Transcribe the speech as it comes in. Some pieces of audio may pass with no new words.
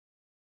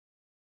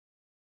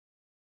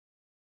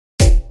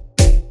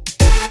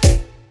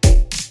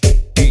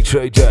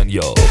DJ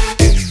Danyo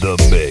in the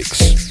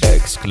mix,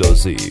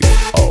 exclusive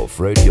of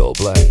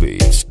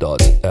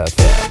RadioBlackbeats.fm.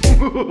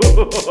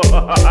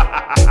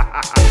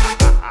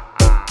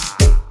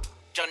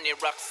 Johnny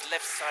Rock's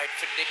left side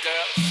for the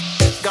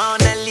girls.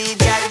 Gonna lead,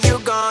 girl, you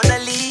gonna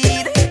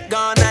lead.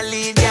 Gonna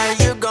lead, girl,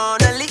 you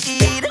gonna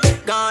lead.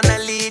 Gonna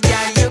lead,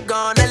 girl, you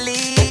gonna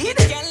lead.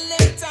 Girl,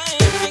 let time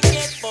to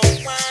get for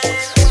wine.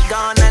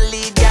 Gonna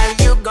lead, girl,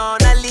 you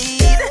gonna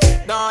lead.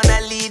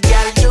 Gonna lead,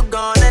 girl, you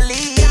gonna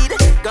lead.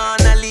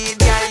 Gonna lead,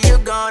 girl, you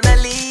gonna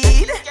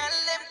lead. Girl,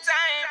 let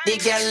time. The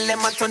girl,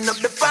 them a turn up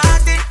the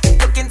party,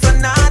 looking so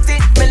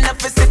naughty. Me love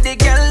to see the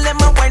girl,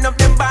 them a wind up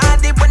them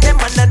body when them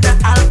under the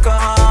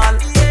alcohol,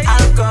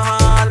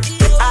 alcohol,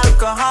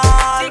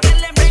 alcohol.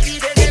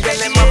 The girl,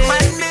 them a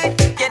man me,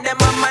 yeah,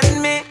 them a man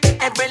me.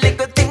 Every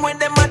little thing when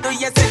them a do,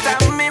 yes,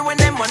 it on me when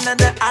them under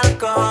the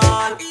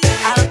alcohol,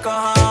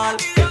 alcohol,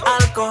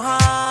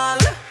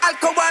 alcohol.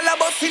 Alcohol a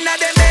bust inna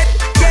them head,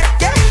 yeah,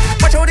 yeah.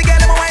 Watch how the girl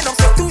them a wind up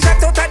so. Two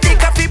shots out of the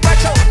coffee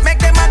patch out, make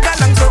them a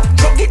galang so.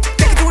 Chug it,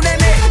 take it to them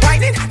head,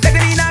 wine it, take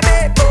them in a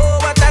bed.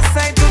 Oh, what a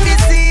sight to be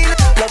seen.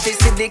 Love is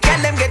see the girl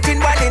them getting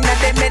wild inna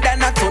them head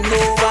and not turn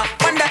over.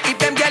 Wonder if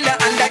them girl are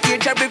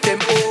underage or if them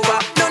over.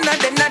 None of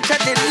them not chat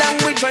the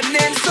language when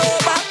them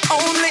sober,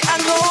 only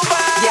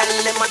hangover. Girl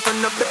them a turn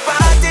up the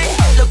party,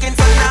 looking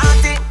so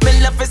naughty. Me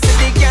love to see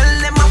the girl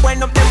them a wind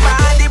up them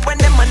body when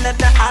them under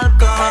the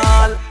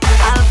alcohol,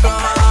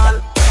 alcohol,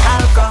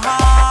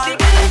 alcohol.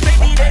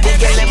 The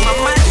girl them a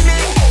mad me,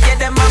 yeah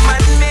them a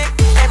mad me.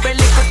 Every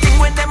little thing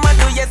when them a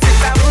do, yes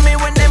it's on me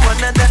when them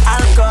under the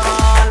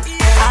alcohol,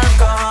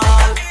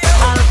 alcohol,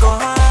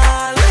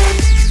 alcohol.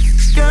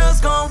 Girls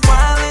gone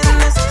wild in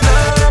this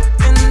club,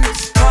 in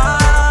this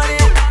party.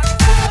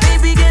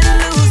 Baby get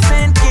loose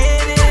and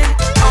get it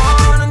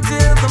on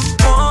until the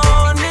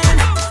morning.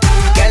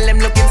 Girl them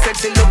looking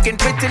sexy, looking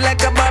pretty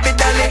like a Barbie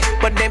dolly,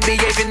 but them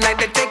behaving like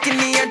they're taking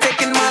me and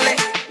taking Molly.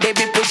 They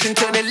be pushing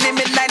to the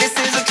limit like this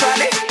is a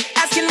trolley,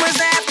 asking where's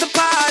the after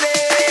party.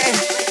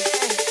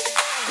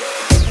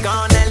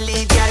 Gonna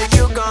lead, girl,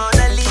 you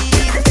gonna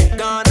lead.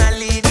 Gonna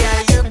lead,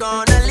 girl, you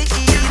gonna lead.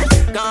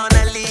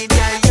 Gonna lead,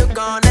 girl, you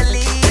gonna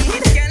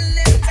lead. Girl,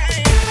 let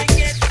time to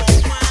get for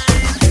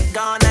wine.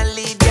 Gonna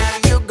lead, girl,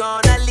 you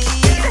gonna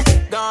lead.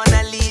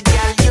 Gonna lead,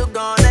 girl, you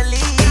gonna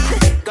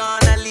lead.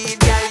 Gonna lead,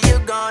 girl, you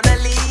gonna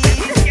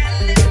lead.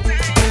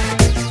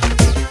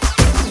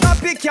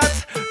 Copycat,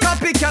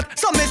 copycat.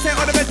 Some may say,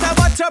 oh, the better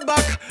watch your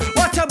back,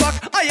 watch your back.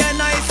 I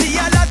and I see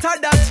a lot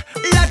of that,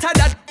 lot of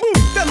that. Boom,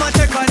 them a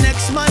take a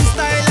next man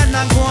style and I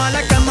go on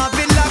like them a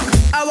villain.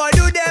 I wa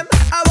do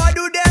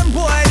them,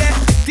 boy. They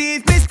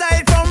tease me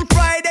style from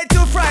Friday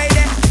to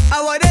Friday.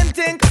 I wa them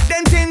think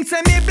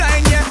say me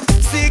blind, yeah.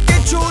 Seek the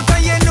truth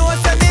and you know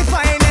say me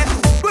find it.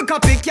 We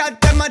copycat,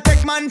 them a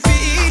take man for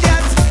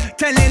idiots.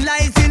 Telling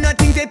lies, you know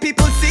think that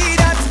people see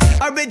that.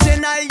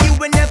 Original, you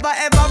will never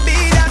ever be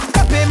that.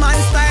 Copy man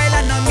style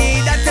and not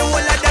me, that the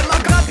whole of them a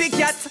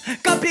copycat,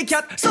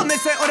 copycat. So me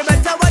say, oh, the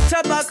better watch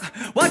your back,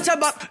 watch your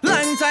back.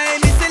 Long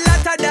time, it's a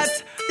lot of that,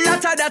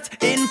 lot of that.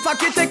 In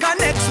fact, you take a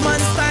next man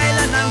style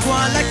and I'm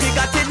going like you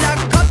got it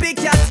like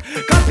copycat,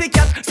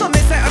 copycat. So me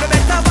say, oh, the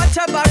better watch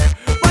your back,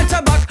 watch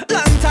your back.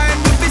 Long time,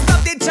 if you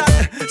stop the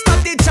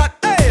chat,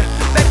 hey.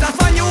 Better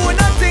find you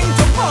nothing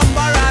to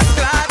bumper ass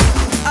clad.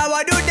 I wa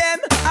do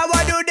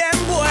them,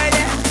 boy.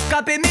 They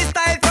copy me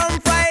style from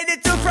Friday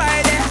to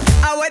Friday.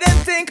 I wa them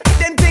think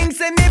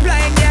say me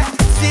blind, yeah.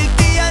 Seek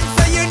the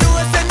answer, you know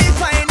say me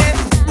find it.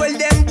 Well,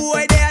 them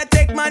boy, they a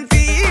take man for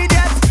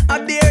idiots.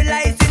 Up their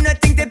lies, you know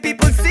think that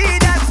people see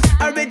that.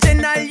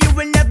 Original, you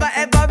will never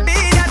ever be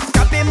that.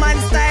 Copy man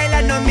style,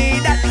 I know me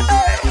that.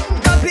 Hey.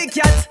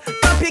 Copycat,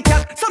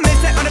 copycat. So me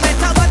say, oh, the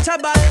better watch your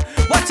back,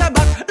 watch your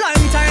back.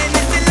 Long time,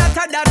 it's a lot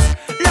of that,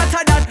 lot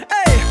of that.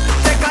 Hey,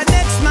 take a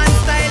next man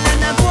style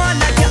and I go on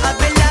like you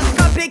have a lot.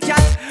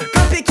 Copycat,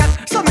 copycat.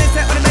 So me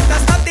say, oh, the better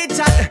stop the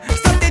chat,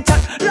 stop the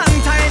chat. Long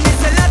time,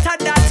 it's a lot of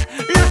that,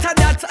 lot of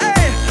that.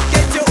 Hey,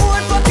 get your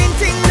own fucking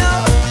thing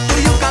now. Do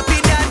you copy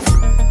that?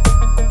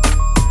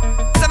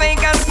 So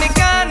because me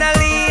gonna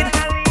lead,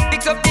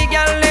 fix up the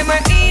girl them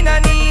in a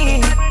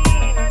need.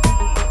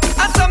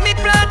 And so me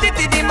plant it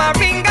in my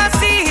finger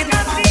seed.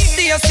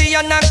 Do you see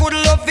a good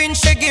loving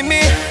she give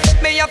me?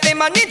 Me have to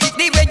manage it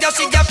the way you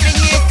see ya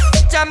fling it.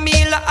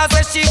 Jamila as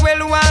she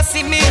well want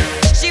see me.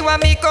 She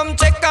want me come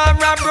check her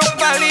a Brook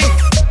Valley.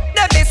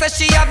 The bitch say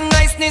she have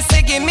niceness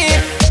she give me.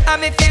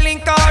 And me feeling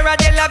Cara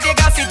de la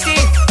Vega City.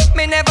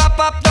 Me never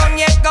pop down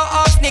yet go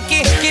off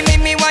sneaky. Give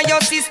me one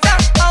your sister,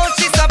 oh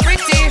she's so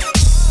pretty.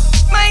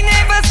 My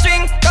neighbor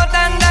string cut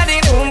under the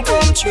boom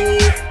boom tree,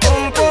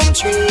 boom boom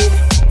tree.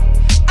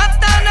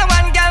 After the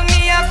one girl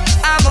me up,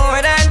 I'm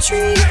more than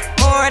three,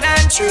 more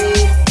than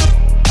three.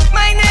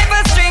 My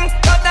neighbor string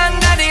cut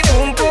under the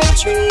boom boom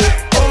tree,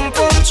 boom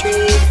boom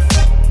tree.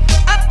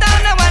 After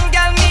the one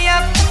girl me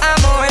up, I'm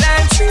more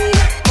than three,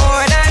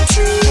 more than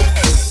three.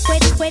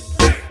 Wet, wet,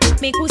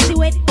 make pussy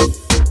wet.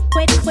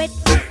 Wet, wet,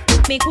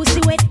 make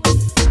pussy wet.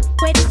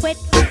 Wet, wet,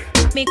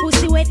 make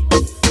pussy wet.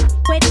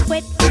 Wet,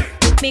 wet,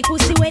 make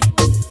pussy wet.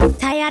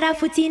 Tired of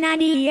foot in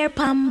the air,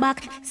 palm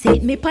back.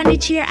 Sit me pon the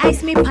chair,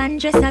 ice me pan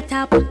dress a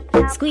top.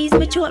 Squeeze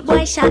me throat,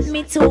 boy, shot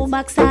me two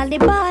box. All the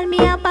ball, me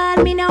a ball,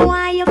 me no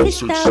want you to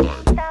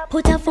stop.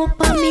 Put a foot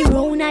on me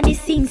round at the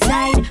sing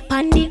side.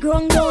 Pon the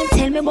ground, don't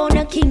tell me about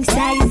no king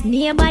size.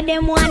 Neighbor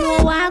them one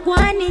who walk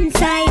one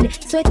inside.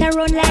 Sweat a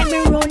run like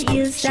me run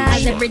hillside.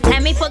 Cause every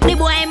time me fuck the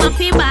boy, I'm a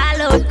feel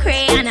ball out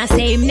cray. And I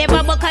say him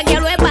never buck a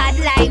girl way bad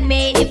like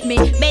me. If me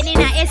bend in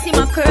a S, him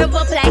a curve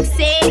up like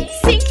say.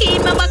 Sink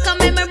in my back and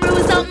make me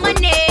bruise up my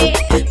knee.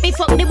 Me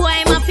fuck the boy,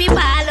 I'm a feel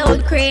ball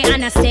out cray.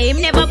 And I say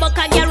him never buck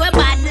a girl way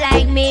bad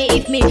like me.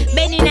 If me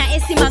bend in a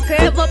S, him a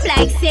curve up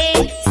like say.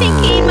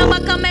 Sink in my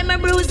back and make me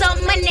bruise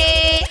up my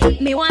knee.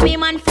 Me want me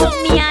man fuck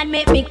me and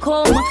make me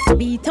come.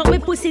 Beat up me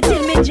pussy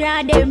till me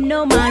draw them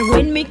no man.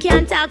 When me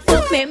can't talk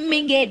fuck make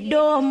me get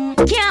dumb.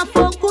 Can't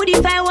fuck good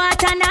if I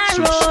want and I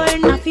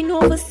roll. Nothing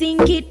know for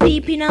sink it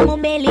deep in my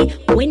belly.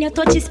 When you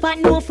touch the spot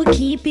know for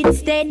keep it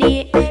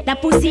steady.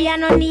 That pussy I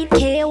no need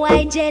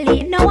KY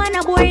jelly. No one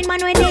a boring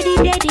man when daddy.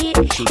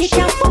 You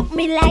can fuck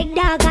me like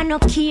dog I no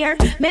care.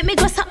 Make me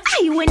go so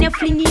high when you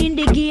fling in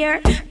the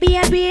gear.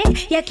 Baby,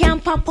 you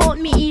can't pop out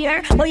me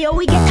ear. But yo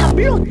we get a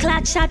blood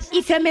clot shot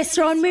if you mess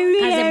round me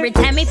rear. Cause every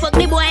time me fuck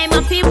the boy I'm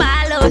a feel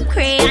ball out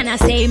cray. And I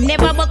say him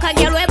never buck a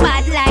girl way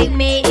bad like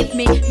me. If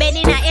me bend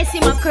in a S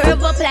him a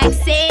curve up like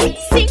say.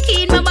 Sink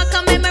in my back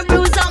and make me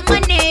bruise up my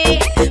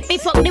knee. Me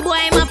fuck the boy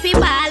I'm a feel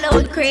ball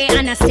out cray.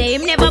 And I say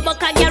him never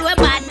buck a girl way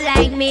bad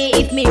like me.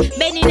 If me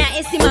bend in a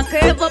S him a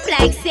curve up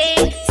like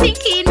say. Sink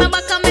in my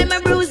back and make me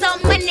bruise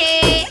up my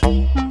knee.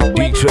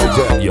 DJ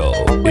Danyo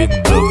in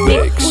the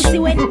mix. Pussy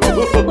wet,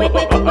 wet,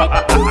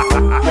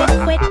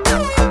 wet.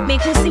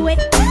 Make pussy wet.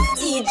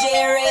 DJ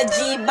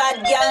Reggie, bad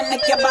girl,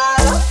 make your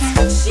ball out.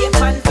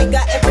 Shape and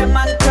figure, every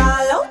man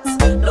call out.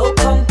 No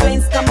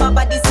complaints, come my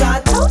body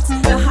sort out.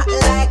 No hot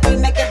like we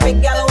make every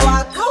girl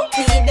walk out.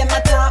 Need them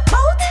a top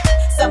out,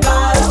 so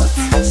ball out.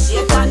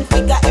 Shape and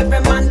figure,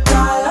 every man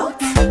call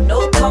out.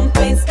 No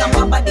complaints, come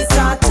my body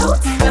sort out.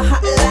 No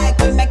hot like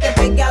we make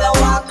every girl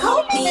walk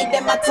out. Need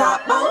them a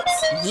top out.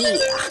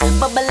 Yeah,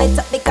 bubble it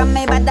up because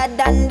me better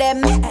than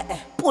them.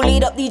 Pull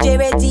it up, DJ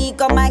Reggie,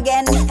 come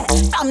again.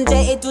 From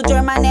J to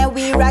Germany,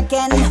 we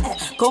rockin'.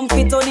 Come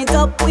fit on it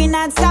up, we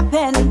not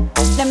stopping.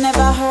 Them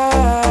never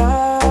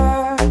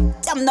heard.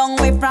 Jam down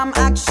way from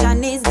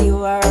action is the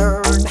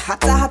word.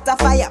 Hotter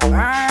fire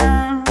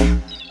burn.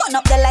 Burn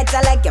up the lights,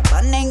 I like you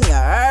burning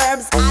your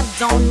herbs. I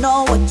don't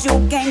know what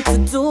you came to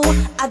do.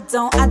 I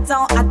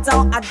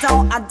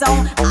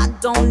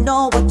don't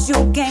know what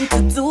you came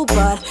to do.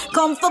 But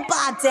come for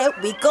party,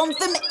 we come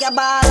for make your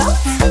ball out.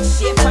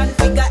 Shape and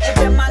figure,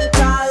 every man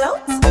call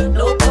out.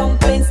 No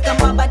complaints, come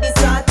my body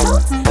sort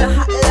out. The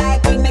hot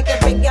like we make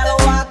every girl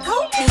walk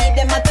out. Need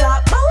them a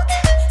top out,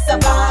 so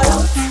ball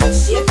out.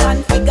 Shape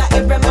and figure,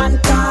 every man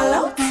call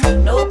out.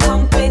 No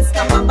complaints,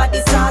 come my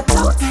body sort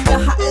out. The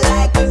hot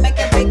like we make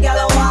every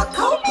girl walk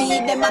out.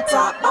 Need them a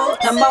top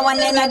out. Number one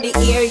in the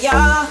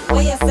area,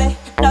 what you say?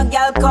 No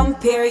girl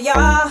compare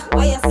ya,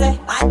 what you say?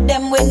 Add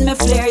them with me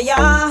flare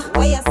ya,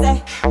 what you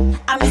say?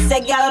 I miss a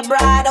girl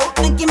broad out,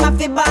 make him a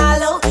fi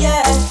ball out,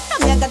 yeah.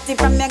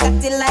 From you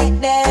got it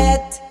like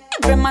that.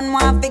 Every man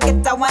want to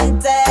get a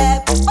one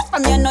step, but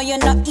from you know you're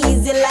not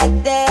easy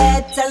like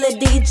that. Tell the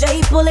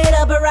DJ pull it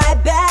up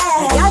right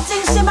back. Y'all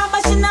think she bad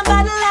but she not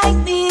bad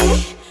like me.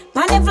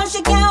 On the floor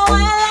she can't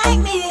wine like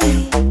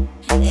me.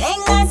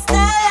 Ain't got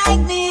style like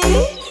me.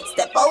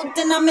 Step out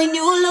and I'm in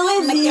new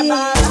Louis, make your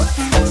ball out.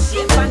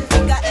 Shape and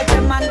figure,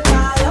 every man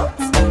call out.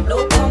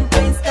 No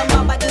complaints, come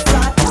my body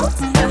sort out.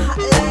 The hot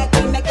like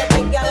we make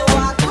every girl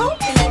walk out.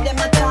 Need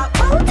them a top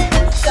out,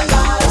 so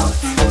ball out.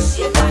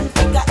 Shape and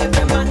figure,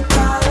 every man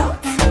call out.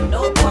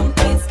 No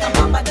complaints, come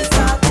my body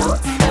sort out.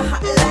 The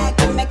hot like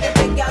we make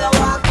every girl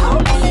walk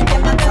out. Need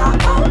them a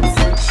top out.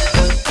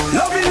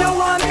 Loving you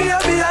one,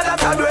 baby,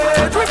 that's a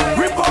duet.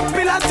 Rip up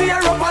pillar,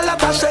 tear up a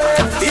lot of shit.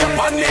 Stay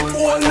on it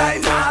all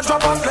night, nah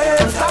drop a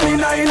slave.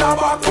 Stamina in a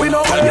back, we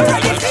no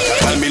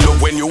Tell me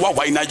love when you a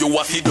wine and you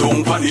a sit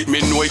down pan it. Me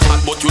know it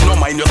hot but you no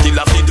mind, you still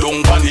a sit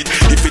down pan it.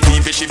 If it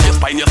even shift your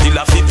spine, you still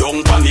a sit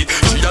down pan it.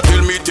 She a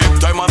tell me take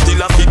time and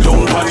still a sit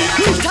down pan it.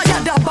 Me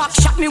tired the back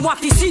shot, me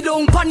want to sit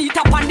down pan it.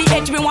 Up on the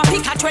edge, me want to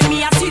catch when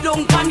me a sit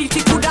down pan it.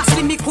 He coulda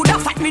slim, me coulda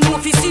fat, me know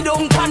fi sit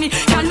down pan it.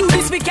 Can do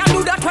this, me can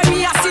do that when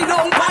me a sit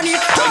down pan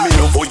it. Tell me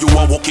love how you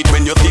a walk it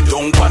when you sit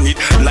down pan it.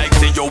 Like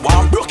say you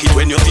want broke it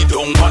when you sit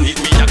down pan it.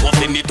 Me a go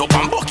send it up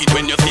and buck it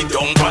when you sit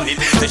down pan it.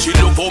 Say she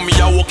love how me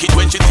a walk it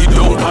when she sit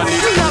down pan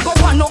it. Me a go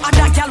want no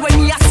other girl when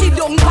me a sit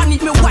down pan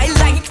it. Me wild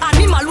like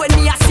animal when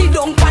me a sit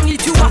down pan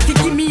it. You have to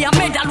give me a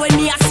medal when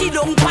me a sit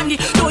down pan it.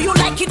 Know you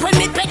like it when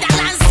me pedal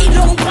and sit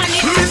down pan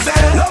it. Me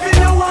say, loving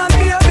you one,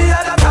 baby,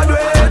 that's a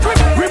duet.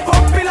 Rip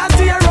up pillar,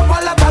 tear up a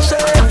lot of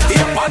shit.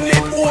 Stay on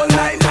it all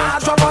night, nah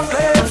drop a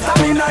slave.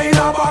 Stamina in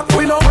a back,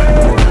 we no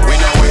wait.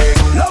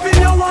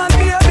 Loving you one,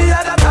 baby,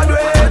 that's a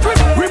duet.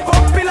 Rip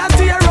up pillar,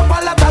 tear up a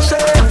lot of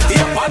shit.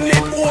 Stay on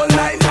it all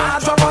night, nah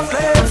drop a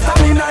slave.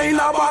 Stamina in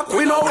a back,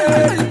 we no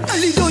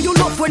wait. Know you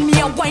love when me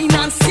a wine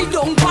and sit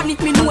down pan it.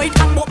 Me know it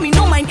hot but me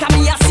no mind, can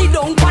me a sit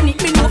down pan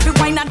it. Me know fi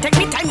wine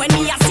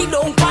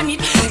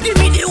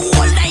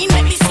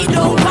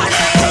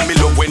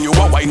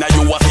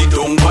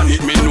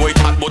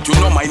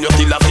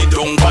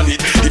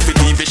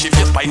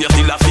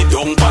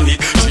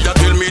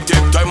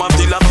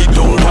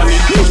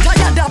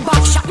coulda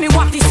back shot me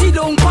want to sit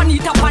down pon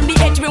it. Up on the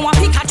edge me want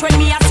to catch when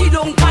me a sit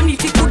down pon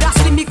it. It coulda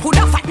slim, me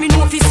coulda fat, me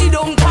know fi sit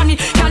down pon it.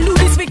 Can do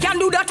this, me can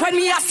do that when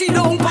me a sit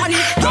down pon it.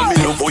 Tell me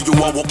love how you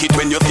a walk it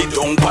when you sit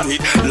down pon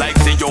it. Like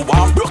say you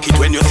want broke it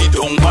when you sit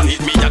down pon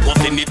it. Me a go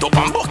send it up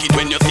and buck it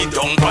when you sit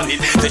down pon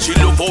it. Say she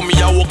love how me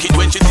a walk it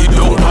when she sit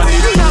down pon it.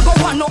 Me a go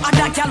want no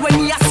other girl when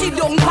me a sit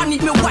down pon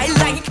it. Me wild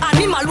like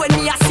animal when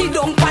me a sit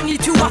down pon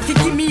it. You have to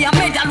give me a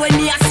medal when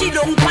me a sit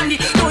down pon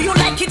it. Know you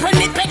like it when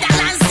me pedal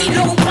and sit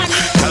down pon it.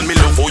 Tell me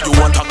love how you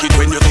attack it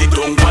when you sit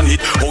down pon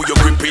it. How you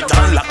grip it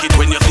and lock it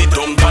when you sit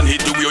down pon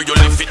it. The way you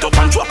lift it up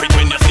and drop it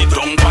when you sit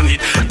down pon it.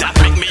 That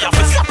make me have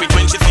to slap it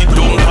when she sit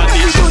down pon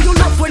it. Know you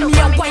love when me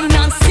a wine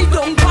and sit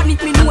down pon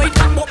it. Me know it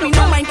hot but me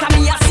no mind 'cause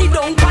me a sit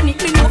down pon it.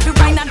 Me know fi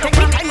wine and take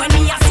me time when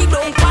me a sit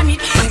down pon it.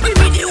 Give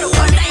me the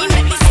whole line,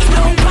 make me sit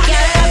down pon it.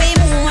 Girl, me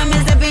move when me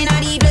step inna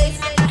the place.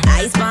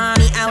 Ice for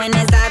me and when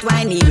they start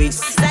whining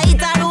waist.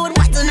 Sight a road,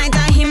 what tonight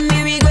I him me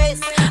regress.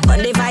 But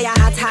the fire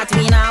hot,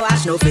 we nah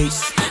wash no face.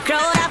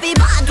 Crowd happy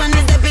bad when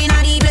me step inna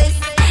the place.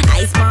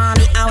 Ice for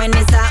me and when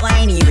they start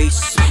whining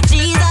waist.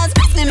 Jesus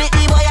Christ, me make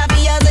the boy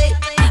happy as it.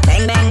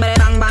 Bang bang,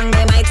 bang bang,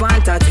 they might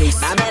want a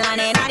taste. Babylon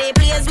inna the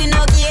place, we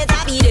no care to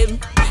be them.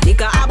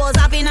 Liquor a buzz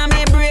up inna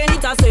me brain,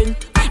 it a sin.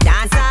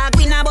 Dance a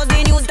queen a buzz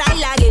the new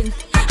style again.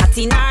 Hot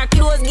in our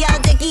clothes, girl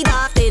take it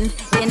off then.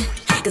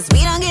 Cause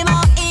we don't give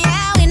up,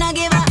 yeah, we don't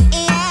give up,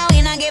 yeah,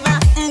 we don't give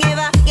up,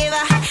 give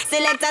up.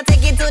 Selector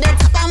take it to the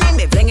top and make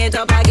me bring it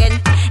up again.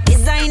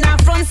 Designer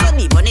front so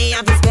the money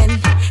have to spend.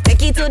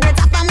 Take it to the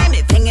top and make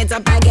me bring it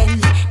up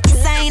again.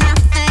 Designer,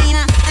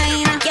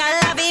 girl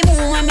have it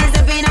move when me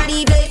step inna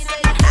the place.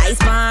 Ice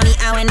for me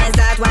and when they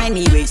start whine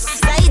me waist.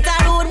 Sight a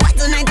road, what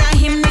tonight I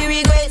him me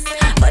regress.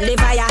 But the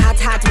fire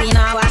hot, we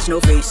nah wash no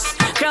face.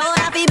 Crowd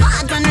happy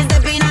bad when they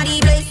step inna the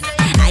place.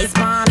 Ice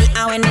for me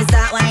and when they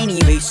start whine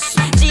me waist.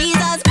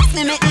 Jesus Christ,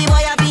 me make the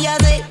boy happy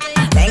as it.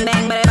 Bang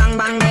bang, bang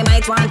bang, they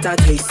might want a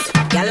taste.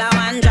 Gyal a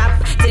one drop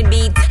to the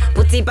beat,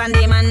 put it on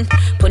the man.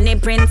 Put the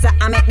printer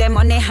and make them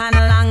money hand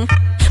long.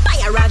 Buy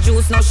her a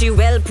juice, now she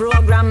well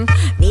programmed.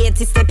 Mate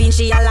step in,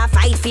 she all a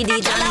fight for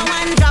the gyal a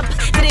one drop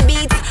to the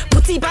beat,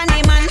 put it on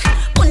the man.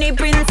 Put the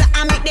printer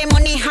and make them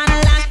money hand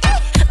long.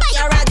 Buy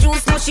her a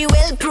juice, now she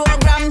well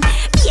programmed.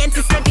 Mate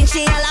step in,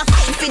 she all a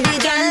fight for the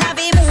gyal. Have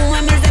it move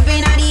when me step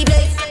in a the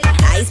place.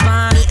 Ice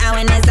for me and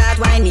when they start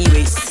whine me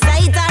waist.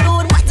 Sight a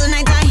road, what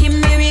tonight I him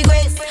me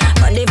regress.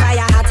 But the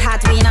fire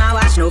hot, we nah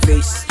wash no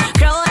face.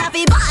 Crowd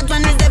happy bad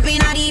when me step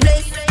inna the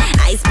place.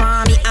 Ice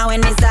for me and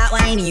when me start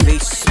whining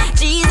waist.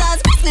 Jesus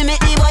Christ, me make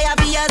the boy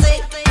happy as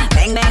it.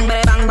 Bang bang,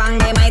 bang bang,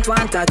 they might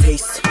want a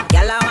taste.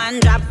 Gyal a one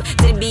drop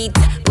to the beat,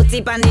 put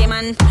it on the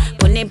man.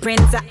 Put the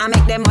printer and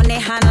make them money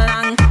hand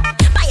long.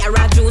 Buy her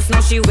a juice,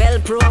 now she well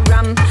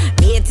programmed.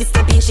 Mate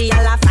step in, she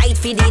all a fight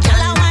for the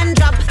gyal a one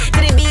drop to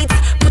the beat,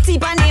 put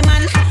it on the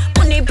man.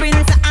 Put the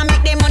printer and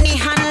make them money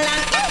hand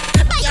long.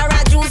 Buy her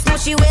a juice, now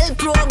she well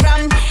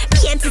programmed.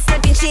 Mate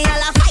step in, she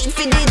all a fight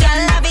for the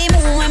gyal. Have it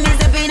move when me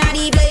step inna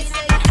the place.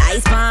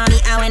 Ice for me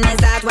and when they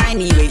start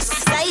whining waist.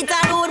 Sight a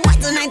road, what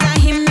tonight I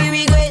him me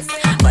regress.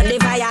 But the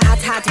fire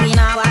hot, we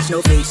nah wash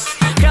no face.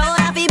 Crowd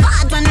happy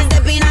bad when me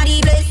step inna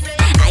the place.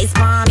 Ice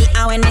for me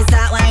and when they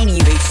start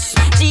whining waist.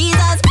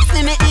 Jesus Christ,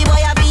 me make the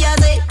boy happy as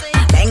it.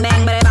 Bang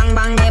bang, bang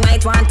bang, they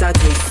might want a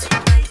taste.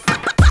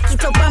 Back it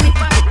up on me,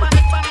 back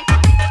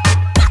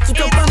it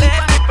up on me,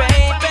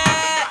 baby.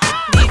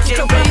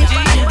 DJ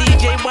Benji and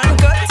DJ One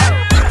Cut.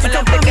 I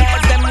love the guys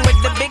them with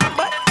the big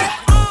butt.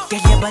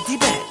 Get your body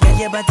back, get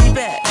your body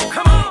back.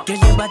 Come on, get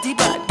your body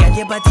back, get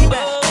your body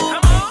back.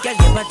 Get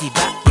your body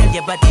back, get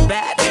your body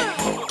back.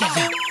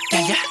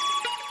 Get ya.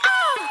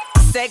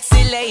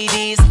 Sexy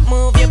ladies,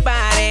 move your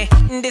body.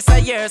 This a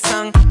your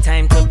song,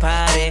 time to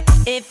party.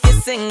 If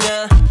you're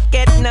single,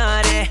 get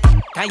naughty.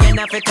 Cause you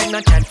not fit take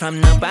no chat from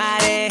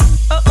nobody.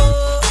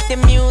 The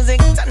music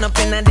turn up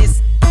in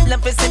this.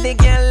 Love to see the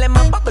girl, let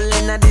my bubble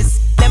in this.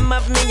 Them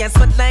have me a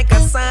sweat like a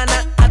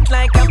sauna, hot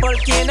like a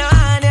volcano.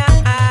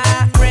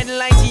 Red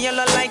light,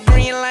 yellow light,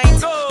 green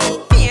light.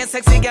 Be a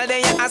sexy girl,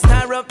 then you a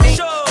star of the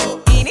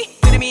show. Eeny,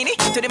 to the meeny,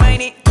 to the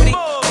miny, to the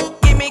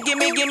give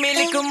me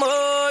little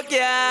more,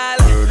 girl.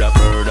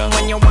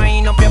 When you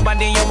wind up your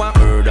body, you want.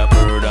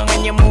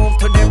 When you move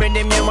to the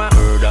rhythm, you want.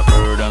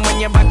 When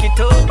you back it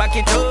up.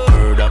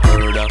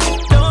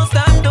 Don't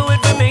stop, do it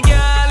for me,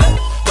 girl.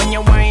 When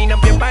you wind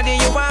up your body,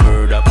 you want.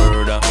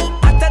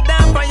 Hotter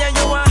than fire,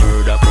 you want.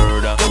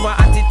 You want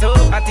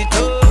attitude.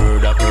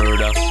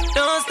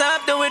 Don't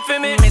stop, do it for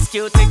me. Miss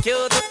cute.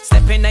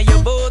 Step in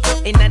your boat.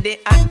 Inna the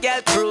hot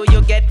girl crew,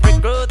 you get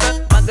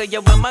recruited. Muggle, you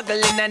a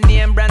muggle in a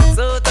name brand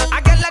suit.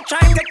 I gotta try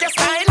take your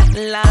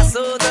style,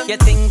 lasso. You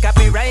think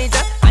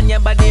copywriter and your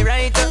body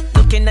writer.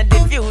 Looking at the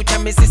future,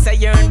 me sister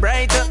yearn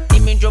brighter.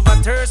 Image of a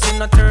thirst, you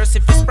not thirst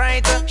if it's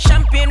brighter.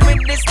 Champagne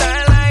with the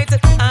starlight,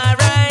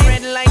 alright.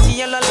 Red light,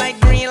 yellow light,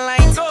 green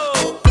light.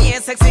 Be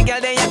a sexy girl,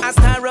 then you a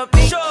star of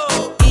the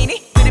show. Eeny,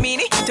 to the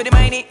meeny, to the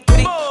miny, to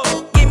the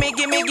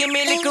give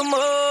me little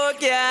more,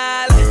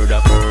 girl.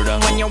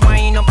 When you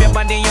wind up your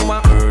body, you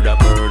want.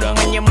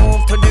 When you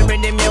move to the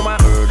rhythm, you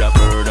want.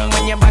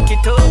 When you back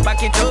it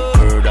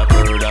up.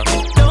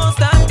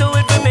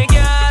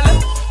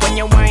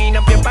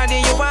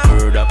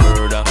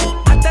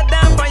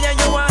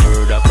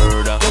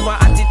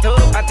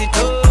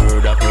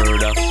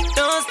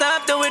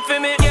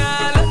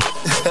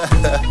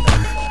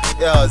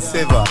 Yo,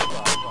 Siva.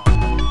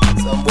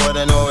 Some boy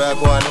don't know where I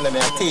go and let me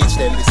teach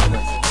them this.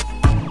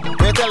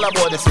 We tell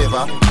about the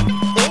Siva.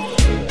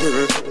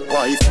 Your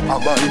wife, a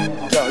my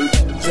girl.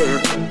 Your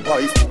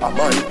wife, a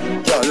my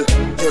girl.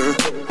 Your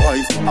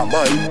wife, a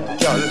my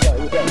girl.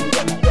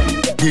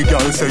 The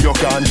girl say you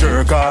can't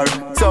jerk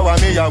her, so I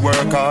me a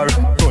work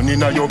her. Turn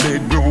inna your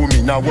bedroom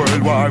in a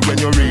world war. When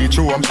you reach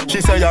home,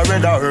 she say you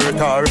rather hurt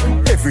her.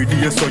 Every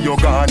day so you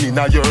gone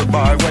inna your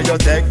bar. When you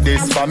take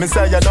this for me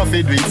say you no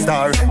fit reach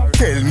star.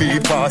 Tell me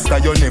pastor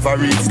you never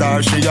reach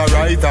star. She a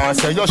right and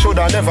say you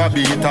shoulda never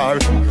beat her.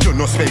 You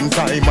no spend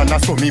time and I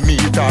saw me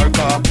meet her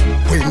car.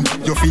 When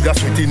you feel a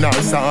sweat in her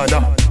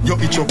sauna, you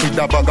itch up with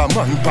a bag of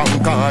man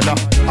pan corner.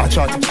 A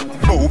chat,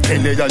 bow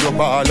pele ya your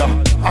baller.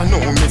 I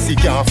know Messi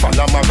can't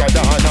follow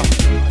Maradona.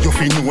 You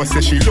feel know say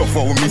she love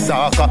how me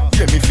soccer.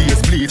 Yeah, me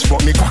face bleach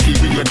but me cocky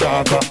with your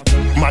darker.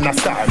 Man a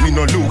star, me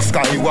no Luke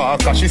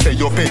Skywalker. She say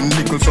you pen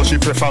nickel so she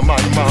prefer my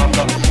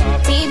marker.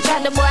 Teacher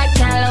the boy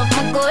can't love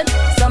me good,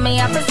 so me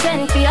have to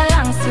send for your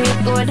long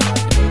sweet good.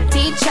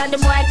 Teacher the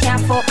boy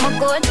can't fuck me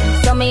good,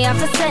 so me have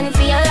to send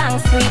for your long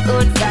sweet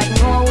good. Got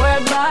no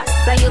word boss,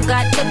 so you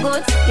got the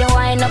goods. You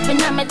wind up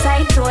in a me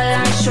tight hole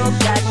and show.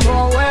 Got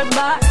no word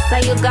boss, so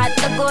you got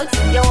the goods.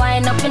 You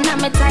wind up in a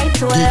me tight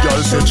hole and show. The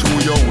girl say true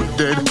you would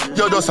dead,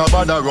 you just a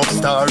bad rock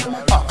star.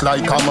 Act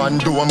like a man,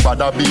 don't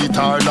bother beat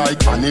her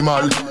like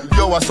animal.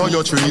 You a so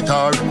you treat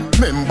her.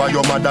 Remember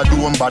your mother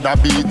don't bother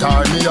beat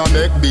her. Me a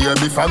make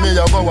baby for me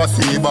a go a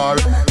see bar.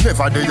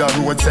 Never day a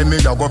road say me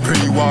a go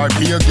pre-war.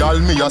 Be a girl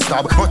me a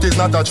stab, but it's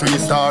not a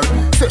 3-star.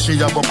 Say she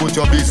a go put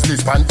your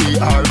business pan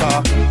ER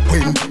bar.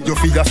 When you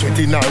feel a sweat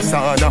in her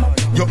sauna,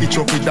 you itch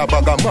up with a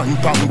bag of man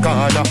pan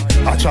corner.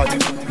 A chat,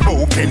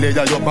 bow pele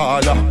ya your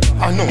baller.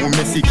 I know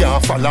Messi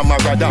can't follow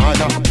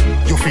Maradona.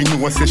 You feel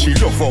know say she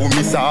love how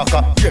me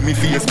soccer. Yeah me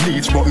face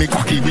bleach but me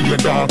cocky with your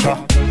darker.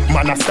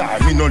 Man a star,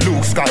 me no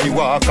Luke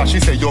Skywalker. She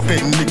say you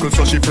pen nickel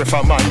so she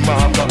prefer my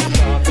marker.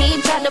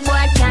 Teacher the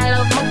boy can't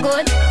love me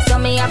good, so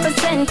me have to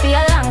send for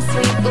your long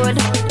sweet good.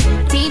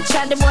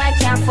 Teacher the boy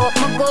can't fuck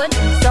me good,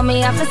 so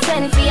me have to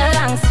send for your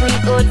long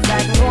sweet good.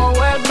 Got no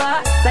word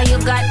boss, so you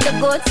got the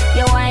goods.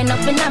 You wind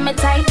up in a me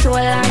tight hole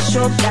and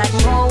show. Got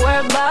no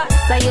word boss,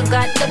 so you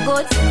got the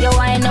goods. You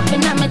wind up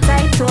in a me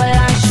tight hole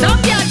and show.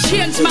 Some girl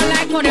change my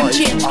life for them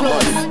change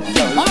clothes.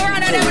 More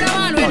rather than the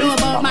one we know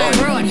about my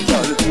road.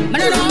 I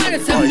don't know how to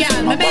some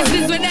girl, my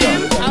business with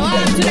them. I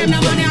want to them the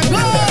money I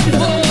go.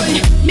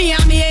 Boy, me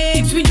and me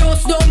ex, we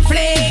just don't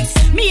flex.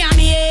 Me and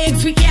me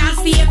ex, we can't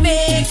stay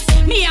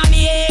vexed. Me and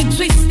me ex,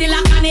 we still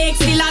a connect,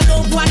 still a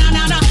love one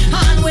another.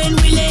 And when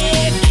we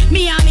live,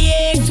 me and me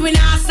ex, we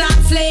not stop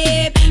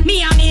sleep.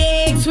 Me and me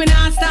ex, we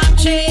not stop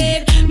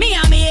trade. Me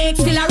and me ex,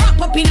 still a wrap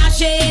up in a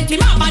shade.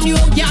 Him have a new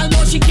girl,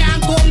 but she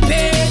can't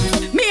compare.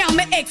 Me and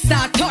me ex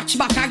start touch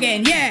back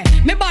again, yeah.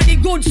 Me body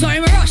good, so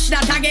him rush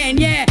that again,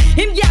 yeah.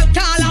 Him girl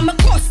call and me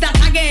cuss that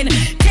again.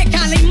 Take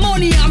all him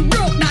money and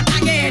broke that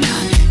again.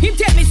 Him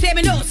tell me say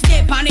me no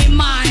step on him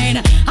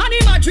mind, and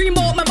him a dream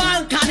about my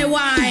balcony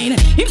wine.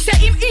 Him say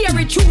him hear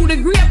it through the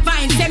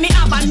grapevine. Say me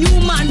have a new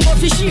man, but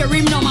fi share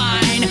him no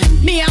mine.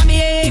 Me and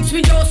me ex,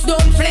 we just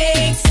don't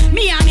flex.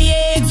 Me and me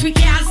ex, we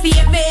can't stay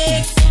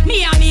vexed.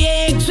 Me and me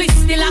ex, we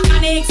still a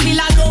connect,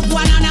 still a love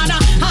one another.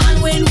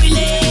 And when we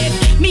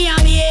live, me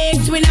and me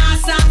ex, we not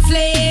stop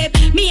sleep.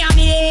 Me and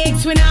me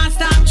ex, we not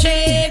stop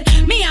trade.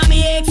 Me and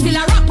me ex, still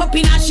a wrap up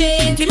in a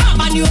shade. Him have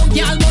a new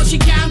girl, but she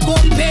can't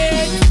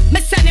compare. Me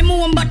send him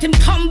home, but him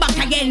come back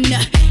again.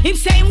 Him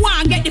say him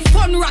want get the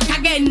fun rock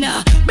again.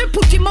 Me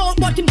put him out,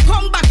 but him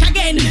come back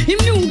again. Him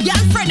new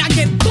girlfriend I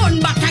get gone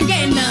back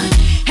again.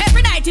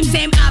 Every night him say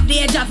him have the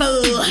edge of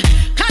her.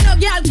 Can no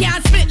girl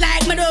can't split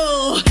like me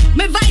do.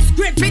 Me vice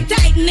grip it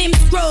tighten him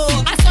screw.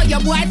 I saw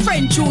your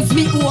boyfriend choose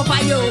me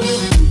over you.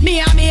 Me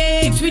and me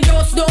ex, we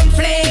just don't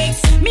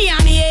flex. Me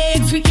and me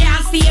ex, we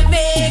can't stay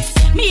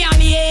vexed. Me and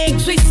me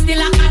ex, we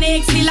still a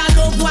connect, still a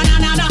love one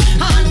another.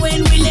 And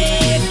when we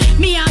live,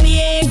 me and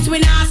me ex, we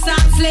not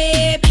stop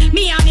sleep.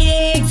 Me and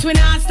me ex, we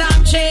not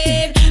stop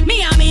trade.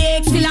 Me and me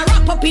ex, still a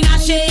wrap up in a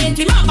shade.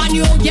 Him have a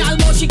new girl,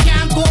 but she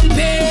can't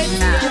compare.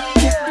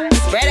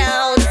 Spread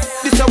out.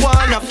 This a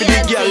one of the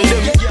girl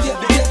them.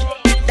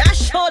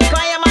 Dash out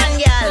for your man,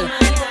 girl.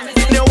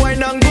 Now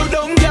wine and go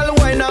down, girl.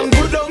 Wine and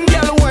go down,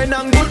 girl. Wine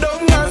and go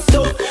down, and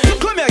so.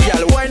 Come here,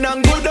 girl. Wine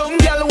and go down,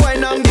 girl.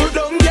 Wine and go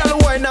down, girl.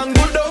 Wine and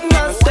go down,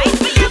 and so.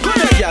 Come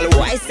here, girl.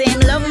 Why say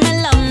him love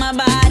my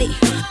body?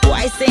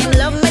 Why say him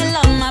love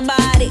my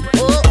body?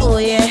 Oh, oh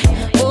yeah.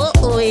 Oh,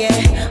 oh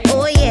yeah.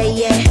 Oh, yeah,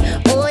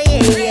 yeah. Oh,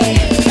 yeah,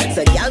 yeah.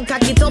 So girl,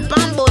 cock it up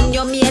and bun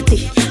your matey.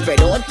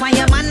 Spread out for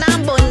your man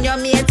and bun your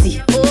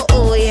matey. Oh,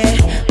 oh yeah.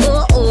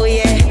 Oh, oh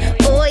yeah.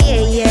 Oh,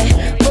 yeah,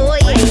 yeah. Oh,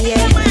 yeah,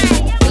 yeah.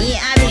 Me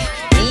have it.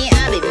 Me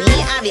have it. Me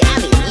have it.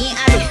 Have it. Me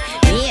have it.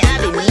 Me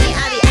have it. Me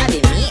have it. Have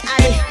it. Me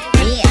have it.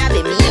 Me have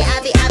it. Me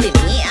have it. Have it.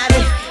 Me have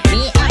it. Me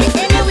have it.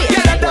 Anyway.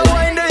 Girl, at the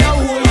wine they a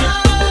hold.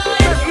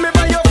 Make me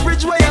buy your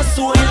fridge where you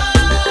sold.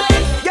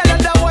 Girl, at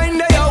the wine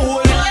they a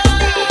hold.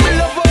 Me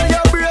love how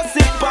you brace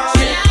it for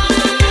me.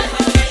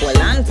 Hold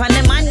on for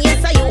the man,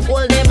 yes, you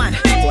hold the man.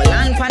 Hold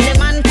on for the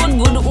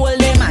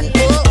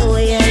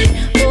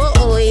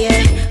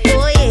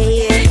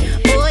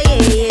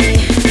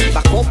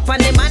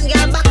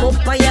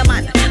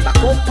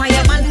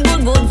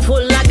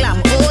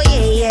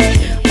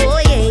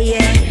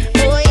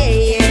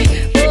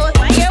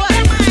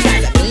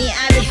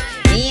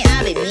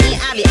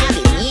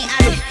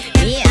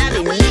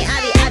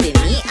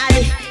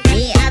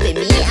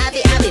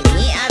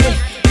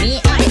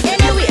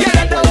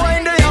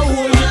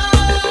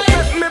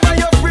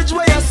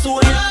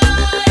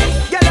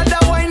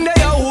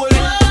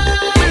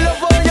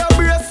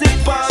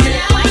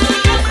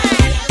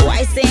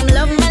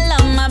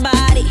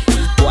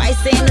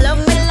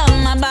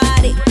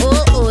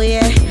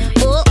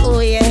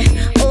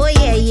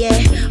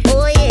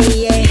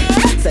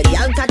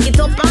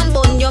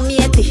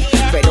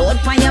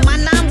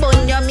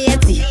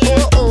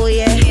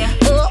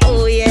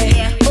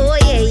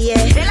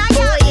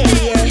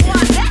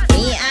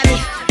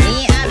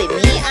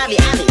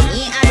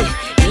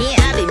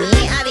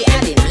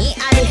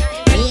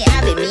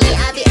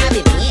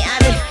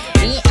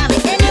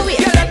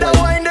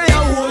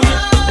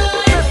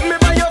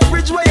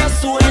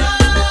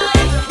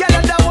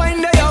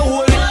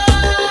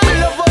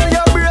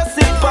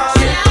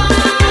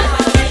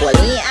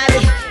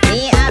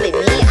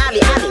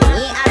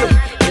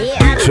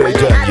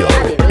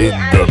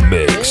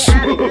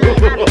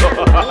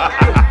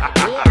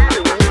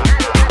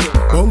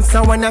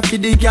wanna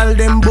feed the girl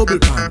them bubble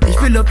pan. If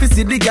you love to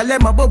see the girl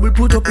them a bubble,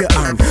 put up your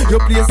hand. You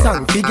play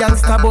song, fi girl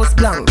star bus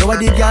blank. Now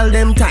the girl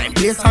them time,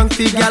 play song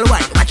fi girl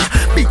white. Watch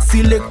big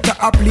selector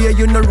a play,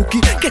 you no rookie.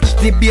 Catch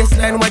the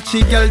baseline, watch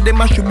the girl them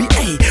a should be.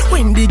 Hey,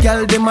 when the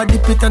girl them a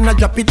dip it and a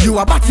drop it, you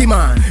a batty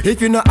man. If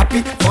you not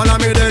happy, follow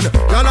me then.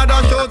 Girl a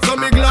dash out, so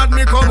me glad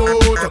me come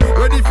out.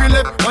 Ready fi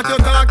left, what you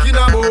talking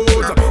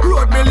about?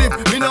 Road me live,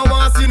 me no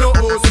want see no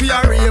house. We a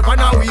rave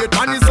and a wait,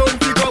 and the sun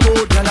fi come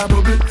out. Girl a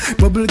bubble,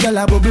 bubble, girl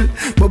a bubble,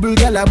 bubble,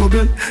 girl a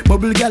bubble,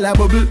 bubble, girl a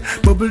bubble,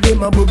 bubble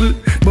them a bubble,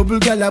 bubble,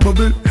 girl a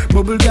bubble,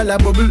 bubble, girl a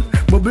bubble,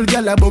 bubble,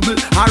 girl a bubble.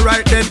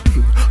 Alright then,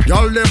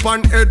 y'all left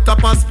on head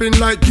top a spin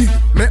like it.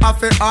 Me have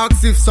to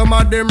ask if some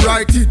of them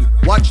right it.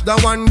 Watch the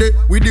one day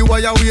with the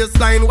wire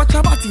waistline. Watch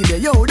your body there,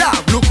 yo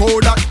dog. Look how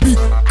that beat.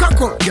 Cock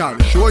up, y'all.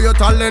 Show your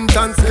talent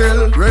and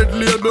skill. Red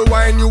label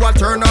wine, you a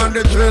turn on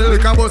the drill.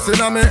 Like a bus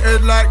in me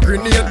head like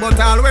grenade. But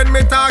all when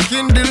me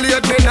talking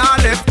delayed, me nah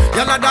left.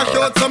 Y'all a dash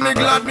out, so me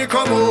glad me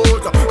come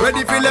out.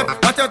 Ready for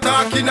left, what you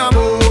talking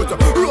about?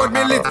 Road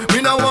me live,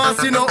 me no want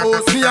see no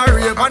house. Me a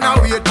rave and a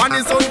wait, and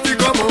the sun fi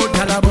come out.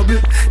 Y'all a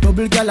bubble,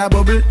 bubble, y'all a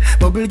bubble,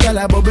 bubble, y'all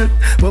a bubble,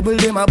 bubble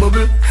them a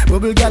bubble,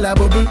 bubble, y'all a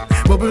bubble,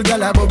 bubble,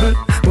 y'all a bubble,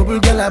 bubble,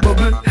 y'all a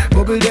bubble,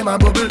 bubble them a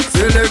bubble.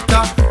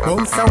 Selector,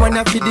 bounce a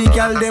wanna feed the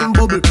girl them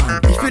bubble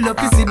pan. If you love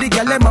to see the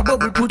girl them a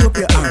bubble, put up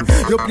your hand.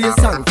 You play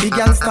song, the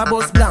girl star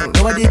bus blank.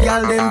 Now the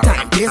girl them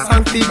time, play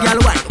song, the girl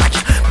white. Watch,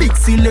 big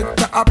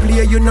selector a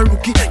play, you no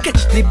rookie.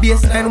 Catch the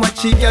baseline,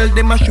 watch the girl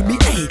them a should be.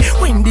 Hey,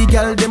 when the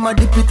girl them a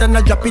dip it and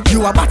a drop it,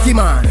 you a batty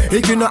man.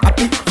 If you not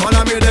happy,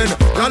 follow me then.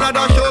 Y'all a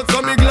dash out,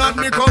 so me glad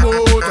me come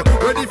out.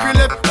 Ready for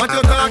left, what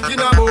you talking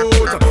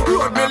about?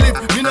 Road me live,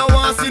 me no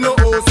want see no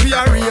house. We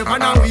a rave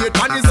and a wait,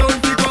 and the sun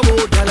fi come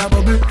out. Y'all a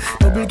bubble,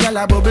 bubble, y'all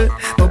a bubble,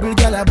 bubble,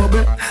 y'all a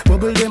bubble,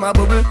 bubble them a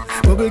bubble,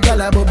 bubble,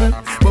 y'all a bubble,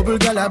 bubble,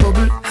 y'all a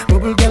bubble,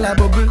 bubble, y'all a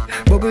bubble,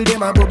 bubble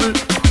them a bubble.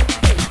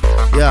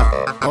 Yeah,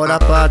 all that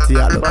party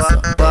I look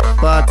so.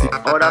 Party,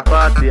 all that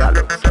party I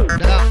look so.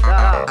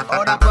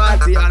 All that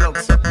party I look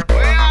so.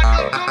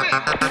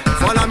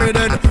 Follow me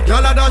then,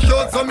 y'all a dash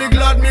out, so me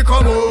glad me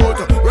come out.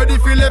 Ready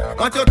for left,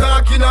 what you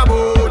talking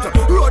about?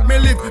 Road me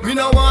live, me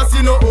no want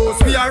see no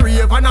house. We a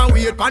rave and a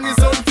wait, and the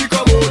sun fi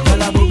come out.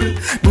 Y'all a bubble,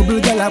 bubble,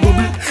 y'all a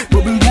bubble,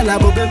 bubble, y'all a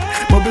bubble,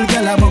 bubble,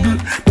 y'all a bubble,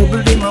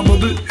 bubble them a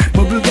bubble,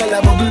 bubble, y'all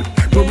a bubble,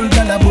 bubble,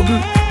 y'all a bubble,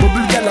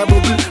 bubble, y'all a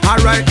bubble.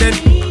 Alright then.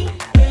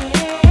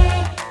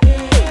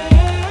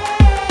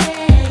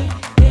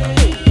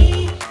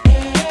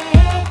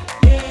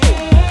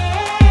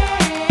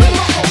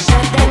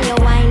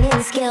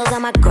 All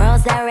my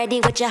girls are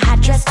ready with your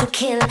hot dress to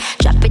kill.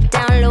 Drop it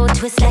down low,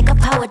 twist like a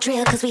power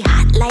drill. Cause we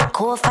hot like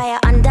coal fire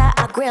under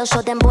our grill.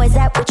 Show them boys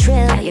that we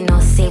trill. Now you know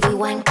say we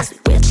won cause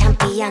we real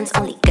champions.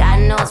 Only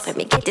God knows where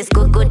me get this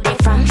good day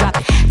from. Drop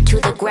to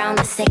the ground,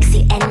 the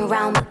sexy and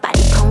round. My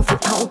body pound for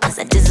pound cause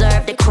I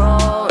deserve the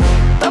crown.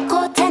 Rock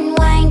out and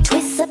wine,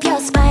 twist up your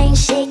spine.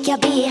 Shake your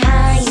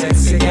behind.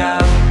 Sexy girl.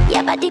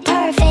 Your body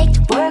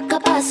perfect, work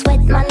up a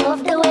sweat. Man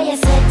love the way you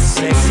sit.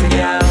 Sexy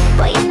girl.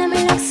 Boy you know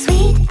me look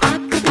sweet. I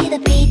could be the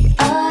beat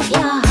of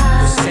your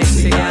heart.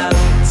 Sexy girl,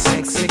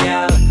 sexy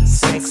girl,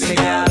 sexy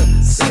girl,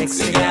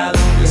 sexy girl,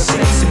 you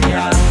sexy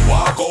girl.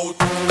 Walk out,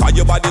 cause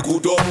your body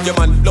good up. Your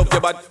man love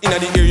your body inna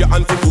the area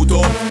and fi put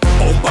up.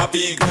 Bumper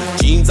big,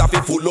 jeans are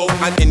fi full up.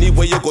 And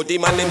anywhere you go, the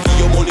man them give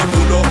you money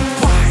pull up.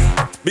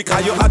 Why?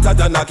 Because you hotter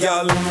than a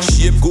girl.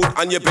 Shape good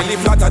and your belly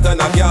flatter than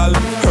a girl.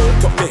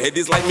 Hurt up my head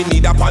is like me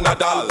need a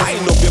Panadol.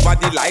 Line up your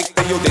body like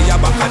the you they a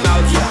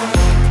bacchanal.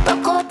 Yeah.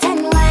 Rock out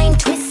and wine,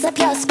 twist up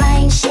your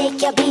spine,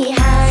 shake your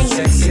behind.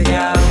 Sexy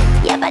girl.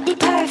 Your body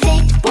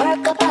perfect,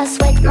 work up a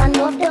sweat. Man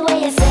love the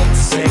way you sit.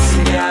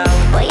 Sexy girl.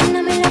 Boy you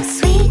know me look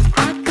sweet.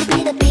 I could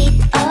be the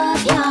beat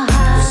of your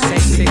heart.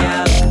 Sexy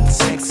girl,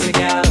 sexy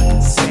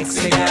girl,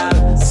 sexy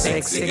girl,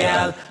 sexy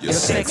girl, you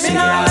sexy girl. Me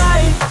not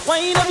lie,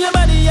 wind up your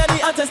body, you're the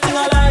hottest thing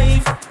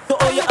alive. To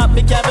all you up,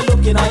 me can't be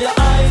looking at your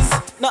eyes.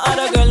 No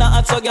other girl, not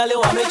hot, so girl, you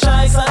want me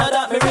choice. And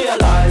that me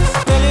realize.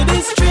 Tell you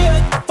this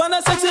straight, for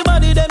a sexy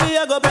body, then me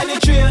I go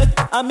penetrate.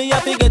 And me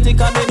happy get it,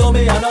 cause me know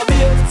me and no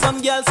beat.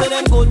 Some girls say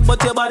them good,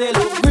 but your body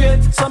look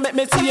great. So make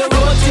me see you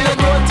rotate,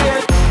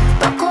 rotate.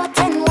 Rock out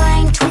and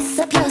wine, twist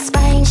up your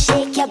spine,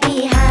 shake your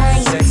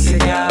behind. Sexy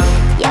girl.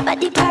 Your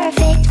body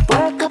perfect,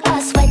 work up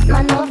a sweat.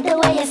 Man love the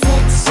way you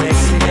sit.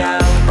 Sexy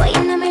girl. Boy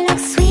you know me look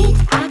sweet.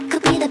 I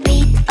could be the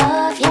beat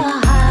of your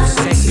heart.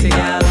 Sexy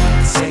girl,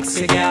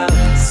 sexy girl,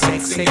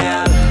 sexy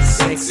girl,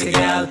 sexy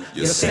girl,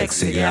 you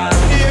sexy girl.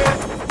 Yeah.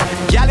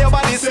 Girl, your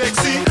body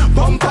sexy,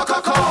 bumper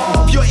cock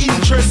you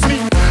interest me.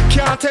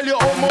 Can't tell you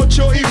how much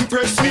you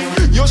impress me.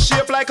 You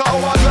shape like a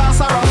hourglass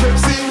or a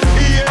Pepsi.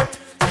 Yeah,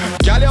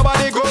 girl, your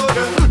body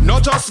good,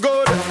 not just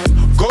good,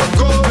 good,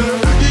 good.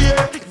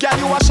 Yeah, girl,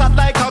 you a shot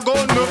like a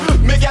gun.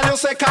 Me girl, you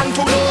second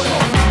to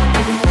none.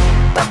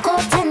 Rock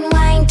out and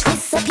wine,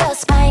 twist up your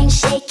spine,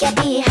 shake your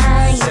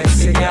behind.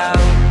 Sexy girl.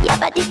 Your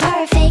body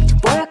perfect,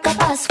 work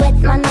up a sweat.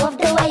 Man love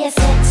the way you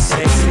sit.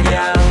 Sexy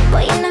girl.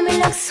 Boy you know me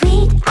look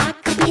sweet. I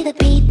could be the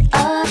beat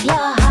of your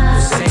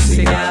heart.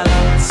 Sexy girl,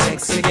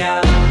 sexy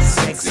girl,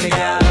 sexy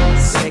girl,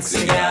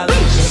 sexy girl,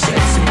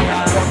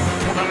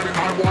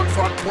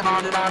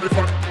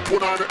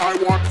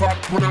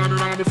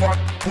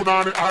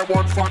 punani, I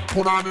want fat,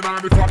 punani,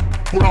 nani fat,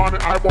 punani,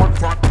 I want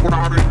fat,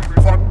 punani,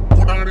 fat,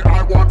 punani,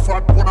 I want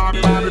fat,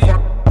 punani, nani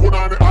fat,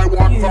 punani, I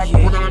want fat,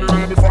 punani,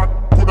 nani fat,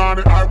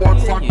 punani, I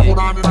want fat,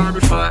 punani, nani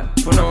fat,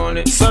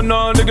 punani. So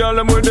now the girl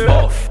I'm with it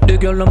buff. The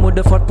girl I'm with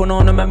the fat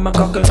punani, make me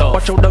cock it.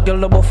 Watch out the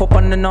girl buff up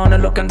on the nani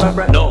looking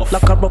vibrant.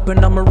 Lock her up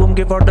in my room,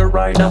 give her the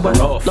ride away.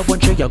 Love when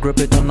she grip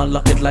it and I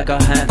lock it like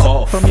a hand.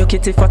 From your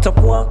kitty fat up,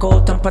 walk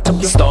out and pat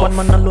up your stuff. One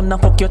man alone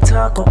and fuck your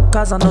taco,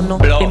 cause I don't know.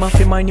 Him and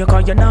fi mind you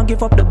cause you now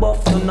give up the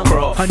buff to no.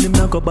 And him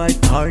now go buy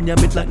turn your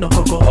bit like no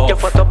cocoa. You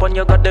fat up and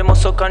you got them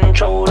muscle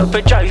control. If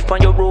you drive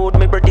on your road,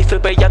 me ready fi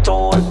pay your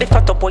toll. The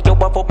fat up when you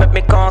wap up, make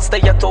me can't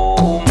stay at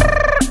home.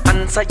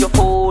 Answer your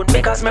phone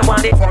because me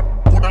want it. Fat,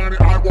 punani,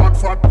 I want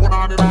fat,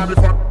 punani, nani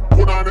fat,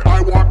 punani,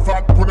 I want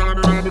fat,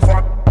 punani, nani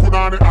fat,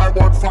 punani, I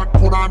want fat,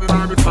 punani,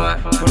 nani fat,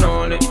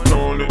 punani,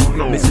 punani,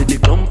 no. Me see the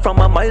come from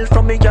a mile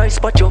from me eye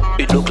spot you.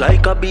 It look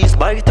like a beast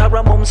bite or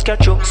a mum's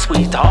catch you.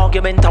 Sweet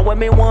argument when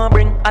me want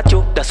bring at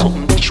you. That's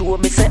something they show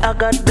me say I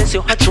God bless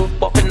you. At you,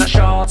 but in the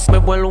shots, me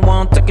well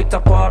want take it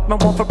apart. Me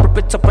want to rip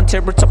it up and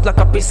tear it up like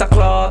a piece of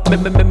cloth. Me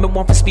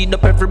want to speed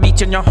up every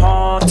beat in your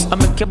heart. I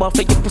make you off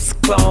for your pussy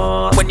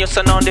cloth. When you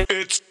send on the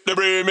it's the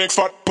remix,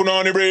 fat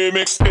punani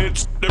remix.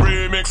 It's the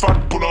remix,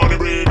 fat punani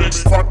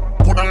remix. Fat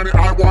punani,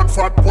 I want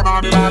fat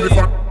punani, nani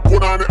fat.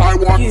 Punani, I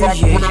want fat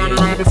punani,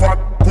 nani fat.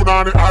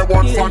 Punani, I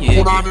want fat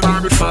punani,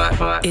 nani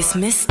fat. It's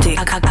mystic.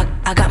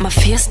 I got my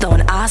face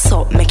down, ass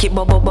up, make it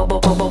bubble, bubble,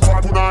 bubble.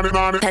 Fat punani,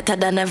 nani. Tighter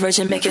than a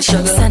virgin, make it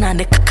sugar. Send on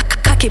the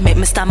cocky, make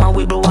me stomach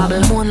wibble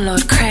wobble. Moon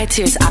Lord, cry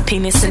tears, I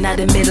penis in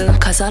the middle.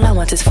 Cause all I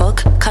want is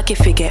fuck. Cocky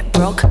fi get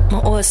broke.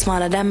 My oil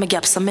smaller than my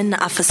gap, so me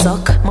not have to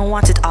suck. My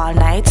want it all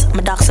night.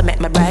 My dogs so make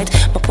me bright.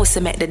 My pussy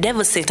make the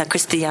devil say a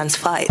Christians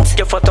fight.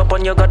 You fat up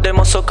and you got them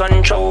muscle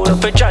control.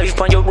 If you drive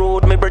on your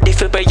road, me ready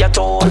fi pay your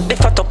toll. The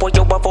fat up when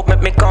you wap up,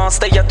 make me can't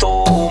stay at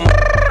home.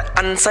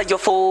 Answer your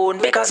phone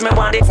because me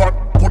want it. Fat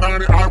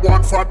punani, I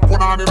want fat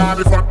punani,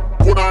 nani fat.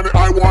 Punani,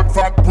 I want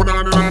fat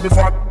punani, nani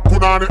fat.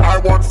 Punani, I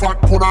want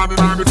fat punani,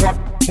 nani fat.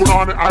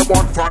 Punani, I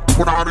want fat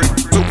punani.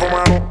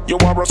 Superman, you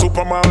are a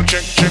Superman,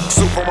 check, check.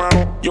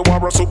 Superman, you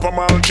are a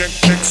Superman, check,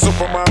 check.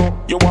 Superman,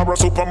 you are a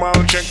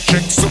Superman, check,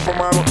 check.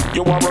 Superman,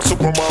 you are a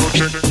Superman,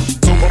 check.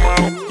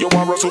 Superman, you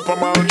are a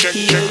Superman, check,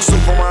 check.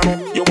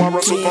 Superman, you are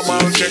a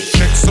Superman, check,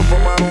 check.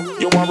 Superman,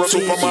 you are a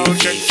Superman,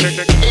 check,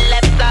 check.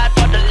 Left side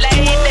for the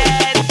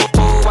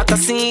ladies. What I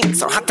see,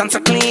 so hot and so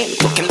clean.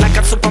 Looking like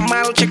a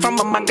supermodel chick from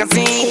a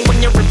magazine.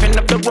 When you're ripping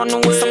up the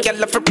runway, some girl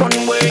left a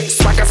runway.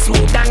 Swagger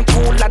smooth and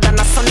cooler than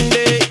a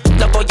Sunday.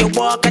 Love how you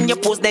walk and you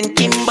pose then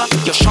timber.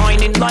 You're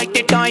shining like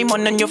the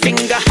diamond on your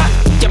finger.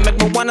 Ha! You make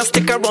me wanna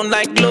stick around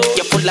like glue.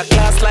 You're full of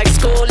class like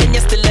school and you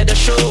still let the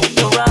show.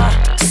 You're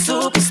a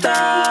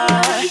superstar.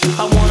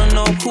 I wanna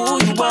know who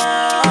you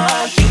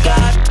are. You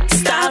got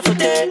style for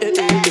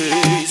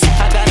days.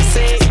 I gotta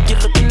say, you're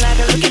looking like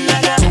a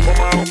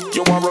Superman,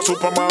 you are a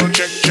Superman,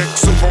 check, check.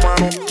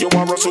 Superman, you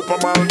are a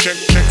Superman, check,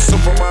 check.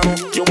 Superman,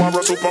 you are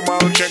a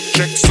Superman, check,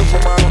 check.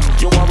 Superman,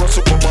 you are a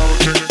Superman,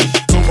 check.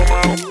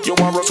 Superman, you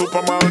are a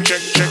Superman,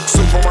 check, check.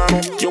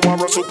 Superman, you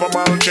are a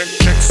Superman, check,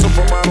 check.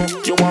 Superman,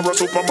 you are a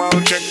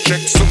Superman, check, check.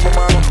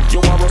 Superman,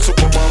 you are a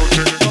Superman,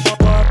 check.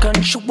 Walk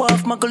and show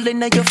off, muggle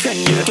in your friend.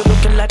 You're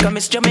looking like a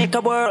Miss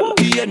Jamaica world.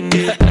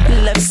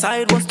 Left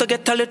side wants to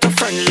get a little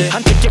friendly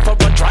and take you for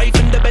a drive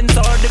in the Benz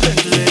or the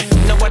Bentley.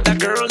 No other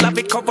girl have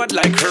it covered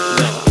like her.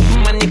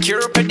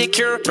 Manicure,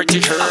 pedicure,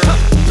 pretty her.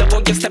 Love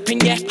how you step in,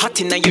 yeah, hot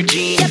in your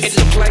jeans. It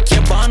look like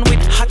you're born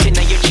with hot in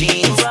your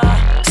jeans.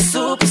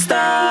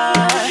 Superstar,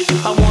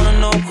 I wanna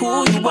know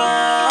who you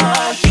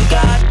are. You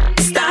got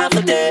style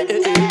for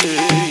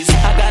days.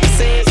 I gotta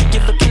say,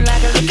 you're looking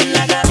like a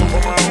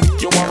Superman,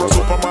 you are a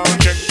Superman,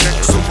 check, check.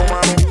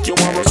 Superman, you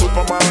are a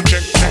Superman,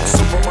 check, check.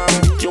 Superman,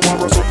 you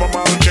are a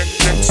Superman, check,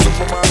 check.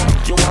 Superman,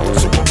 you are a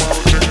Superman,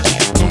 check.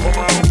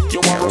 Superman,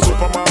 you are a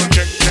Superman,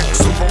 check, check.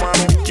 Superman,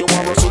 you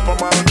are a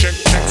Superman, check,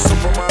 check.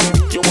 Superman,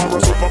 you are a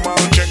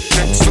Superman, check,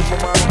 check.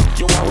 Superman,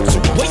 you are a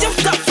Superman. Where you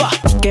stop for?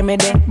 Give me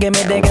the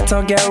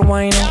ghetto girl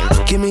wine.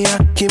 Give me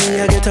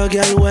a ghetto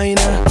girl wine.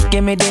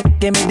 Give me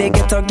the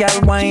ghetto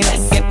girl wine.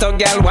 Ghetto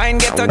girl wine,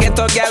 ghetto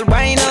girl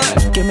wine.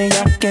 Give me a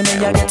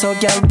ghetto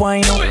girl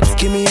wine.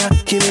 Give me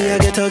a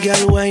ghetto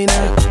girl wine.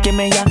 Give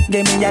me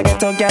a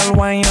ghetto girl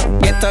wine.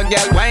 Ghetto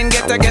girl wine,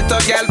 ghetto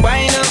girl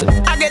wine.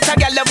 I get a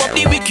girl love up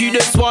the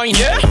wickedest wine.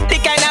 Yeah, the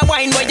kind of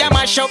wine where you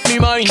mash up me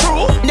mind.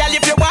 True, girl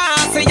if you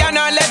want, say you're on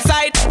left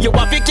side. You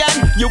want it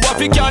can,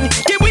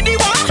 give me the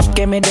one.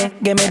 Give me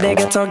the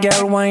ghetto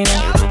girl wine.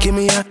 Give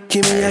me a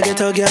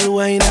ghetto girl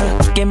wine.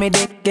 Give me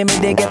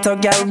the ghetto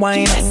girl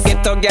wine.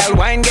 Ghetto girl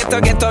wine,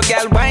 ghetto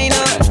girl wine.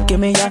 Give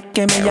me a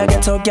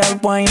ghetto girl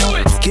wine.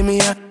 Give me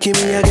a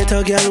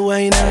ghetto girl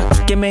wine.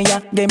 Give me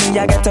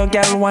a ghetto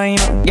girl wine.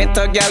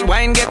 Ghetto girl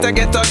wine, ghetto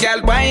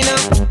girl wine.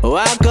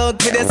 Walk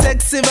out with a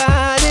sexy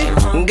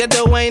body. Get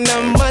the wine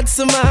and mad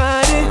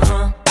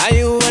somebody. Are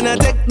you wanna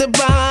take the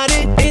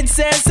body? It's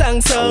a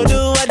song, so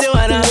do what you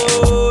wanna.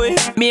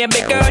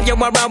 Baby girl, you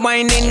are a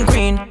whining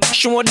queen.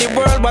 Show the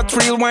world what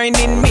real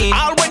whining mean.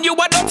 All when you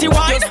are dirty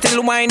wine, you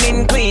still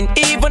whining clean.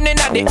 Even in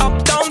the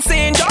uptown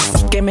scene,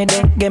 just give me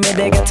the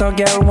ghetto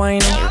girl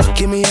wine.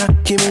 Give me a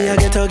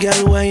ghetto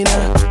girl wine.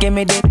 Give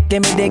me the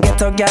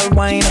ghetto girl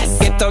wine.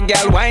 Ghetto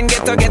girl wine,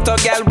 ghetto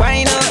girl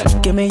wine.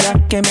 Give me a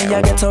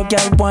ghetto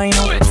girl wine.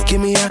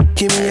 Give me a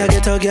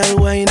ghetto girl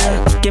wine.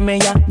 Give me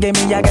a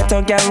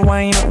ghetto girl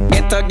wine.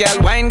 Ghetto girl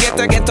wine,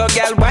 ghetto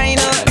girl wine.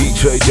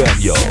 DJ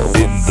Danyo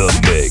in the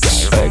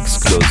mix,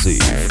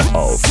 exclusive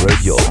of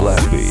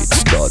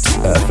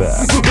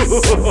RadioBlackbeats.fm.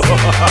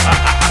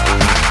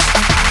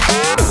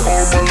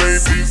 All my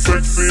ladies,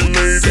 sexy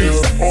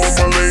ladies. All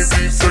my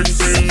ladies,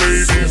 sexy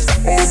ladies.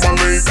 All my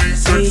ladies,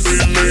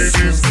 sexy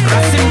ladies.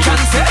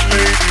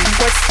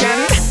 Question,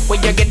 where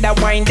you get that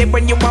wine there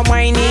when you are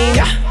whining?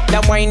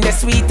 That wine that's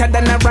sweeter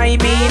than a rye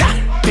bean.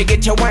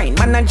 Pick your wine,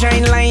 man a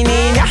giant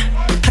lining.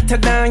 Hotter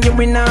than you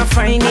in a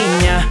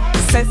finding.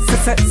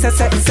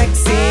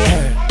 Sexy.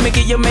 Me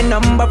give you my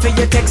number for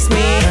you text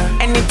me.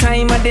 Any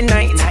time of the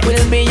night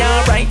will be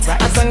alright.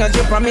 As long as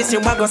you promise you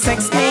a go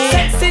sex me.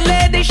 Sexy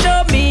lady,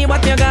 show me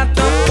what you got.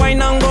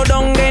 Wine and go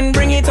down, then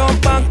bring it up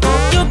back.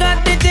 You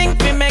got the thing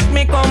to make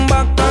me come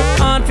back.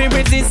 Hard to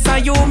resist, so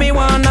you me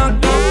wanna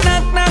knock.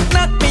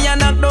 Knock me and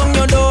knock down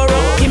your door.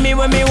 Give me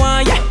what me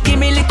want, yeah, give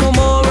me little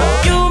more.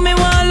 You me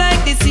want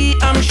like the sea,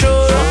 I'm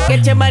sure.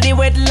 Get your body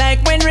wet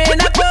like when rain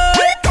a pour.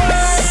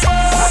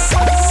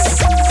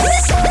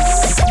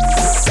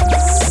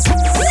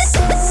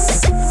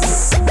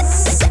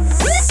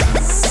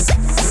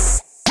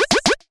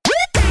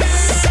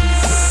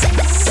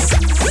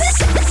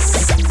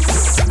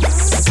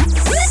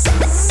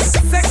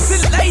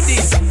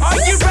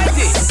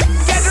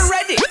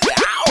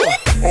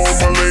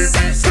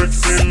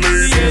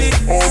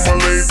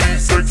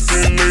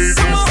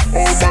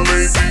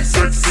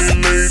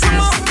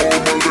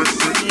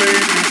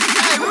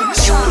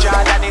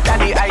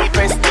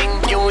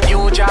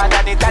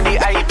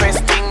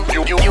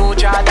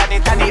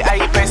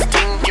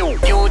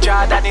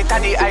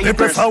 Me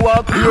prefer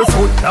walk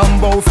barefoot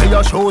and bow for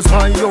your shows,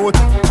 my youth.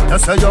 You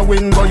say you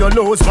win but you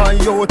lose, my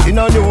youth. In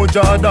a new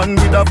Jordan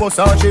with a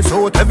Versace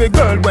suit. Every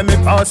girl when me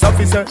pass off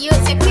is a you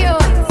secure.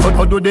 But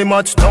how do they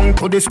match down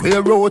to the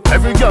square root?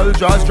 Every girl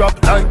just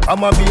drop like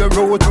I'm a beer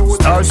road.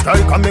 Star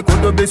strike and me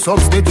could be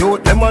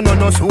substitute. Them a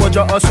no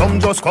soldier or some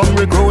just come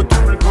recruit.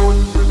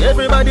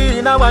 Everybody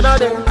in a one of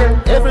them.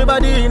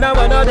 Everybody in a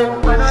one of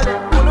them.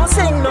 You no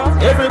sing no.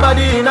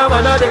 Everybody in a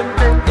one of them.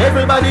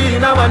 Everybody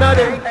in a one of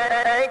them.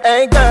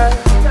 Hey girl,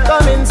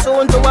 coming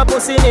soon to a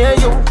pussy near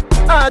you.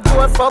 Hard to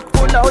a fuck,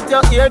 pull out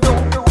your ear do.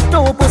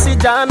 Two pussy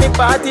jammy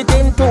party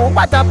thing too.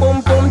 What a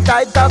pum pum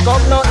tight cock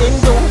up no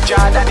Hindu.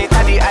 Jordan it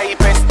a the eye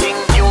press thing.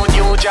 New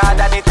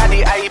Jordan it a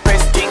the eye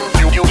press thing.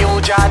 New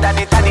Jordan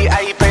it a the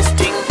eye press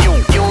thing. New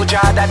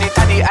Jordan it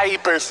a the eye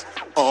press.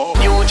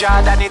 New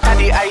Jordan it a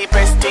the eye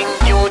press thing.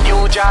 New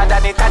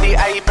Jordan it a the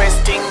eye press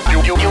thing.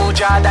 New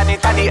Jordan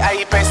it a the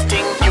eye press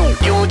thing. New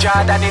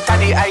Jordan it a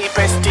the eye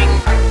press thing.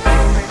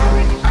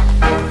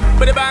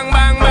 But bang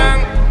bang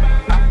bang.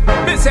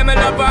 Me say me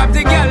love off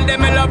the girl,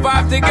 then me love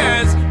off the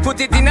girls. Put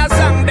it in a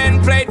song, then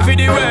play it for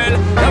the world.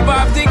 Love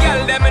off the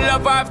girl, then me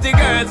love off the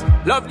girls.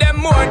 Love them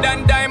more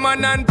than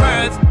diamond and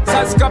pearls.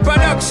 Saska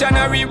production,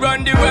 I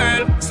rerun the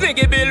world.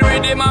 Sniggy Bill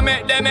rhythm, I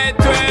make them head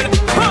twirl.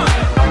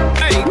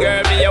 Hey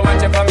girl, me I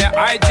watch it from your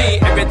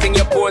IG. Everything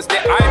you post, the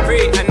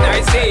ivory and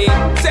I see.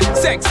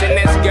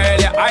 Sexiness, girl,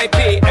 your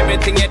IP.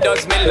 Everything you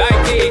does me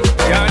like it.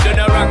 Can't do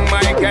no wrong,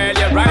 my girl,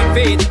 your right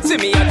feet. See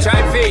me a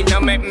try feet,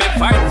 now make me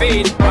 5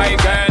 feet. My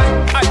girl,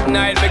 at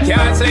night me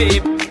can't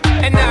sleep.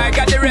 And I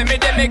got the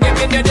remedy, me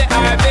give me the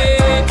IV.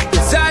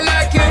 Cause I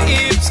like your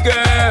hips,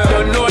 girl.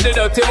 Don't know the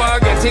dirty one,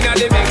 get in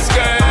the mix,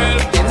 girl.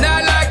 And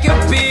I like your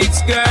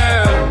peaks,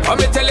 girl. Let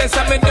me tell you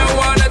something, don't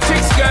wanna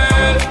tricks,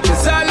 girl.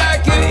 Cause I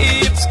like your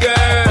hips,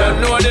 girl.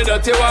 Don't know the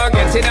dirty one,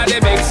 get in the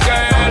mix,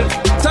 girl.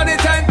 Turn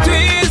it and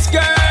twist,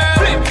 girl.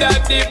 Flip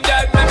that, dip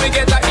that, let me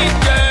get a hit,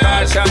 girl.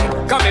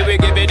 Come here, we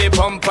give it the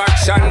pump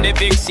action. The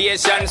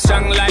fixation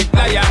strong like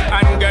lion.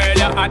 And girl,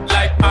 you hot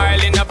like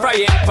oil in a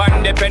frying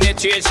pan. The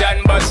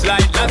penetration bust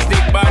like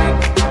plastic band.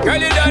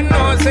 Girl, you don't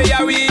know, say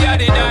yeah, we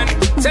had it done.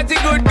 Set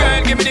it good,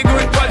 girl, give me the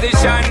good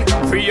position.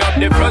 Free up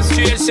the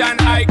frustration,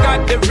 I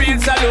got the real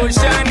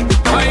solution.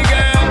 My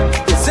girl,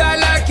 cause I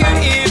like your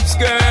hips,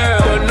 girl.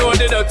 Don't know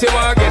the dirty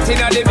one, get in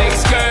the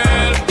mix,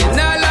 girl. And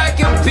I like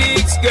your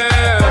peaks,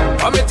 girl.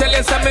 Let me tell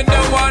you something,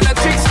 don't wanna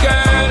tricks,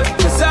 girl.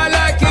 Cause I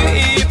like your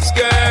hips,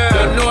 girl.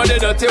 Don't know the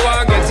dirty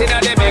one, get in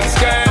the mix,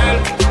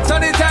 girl.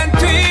 Turn it and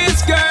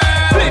twist,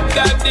 girl. Flip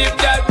that, dip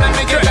that, let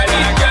me get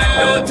ready, girl.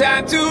 No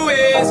time to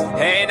waste,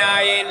 and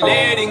I ain't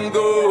letting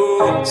go.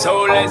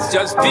 So let's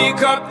just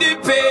pick up the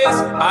pace.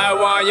 I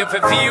want you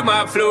to feel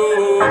my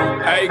flow.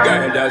 Hey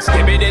girl, just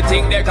give me the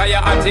thing that you're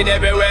hot in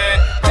everywhere.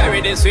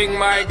 Carry the swing,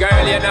 my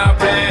girl, you not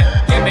play.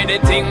 Give me the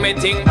thing, me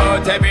think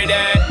about every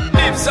day.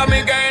 Lips on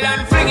me, girl,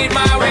 and fling it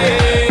my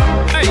way.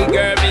 Hey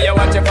girl, me, I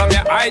want watch you from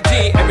your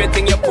IG.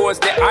 Everything you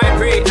post, the I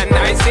pray and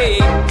I see.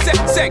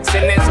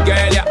 Sexiness,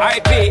 girl, your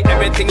IP.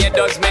 Everything you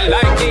does me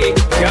like it.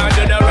 Can't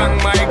do the wrong,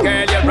 my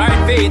girl, your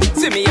right feet.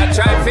 See me, I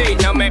try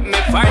feet, now make me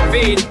 5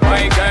 feet.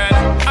 My girl,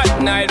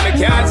 at night me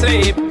can't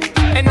sleep.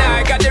 And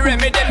I got the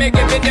remedy, me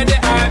give it to the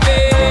IV.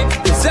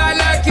 Cause I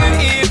like your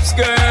hips,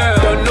 girl.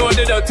 Don't know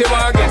the dirty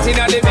one, getting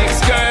on the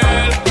mix,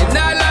 girl. And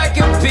I like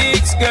your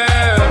peaks,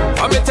 girl.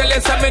 I'm tell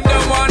you something,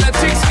 don't wanna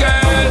tricks,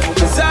 girl.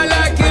 Cause I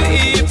like your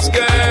hips,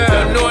 girl.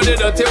 Don't know the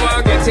dirty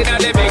one, getting on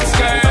the mix,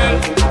 girl.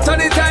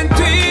 Turn it and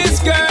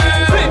twist,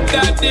 girl. Flip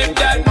that, dip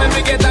that, let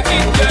me get a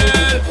hit,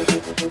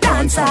 girl.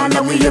 Dancehall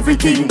and we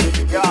everything.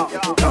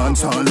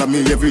 Dancehall and me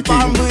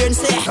everything.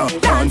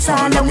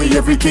 Dancehall and we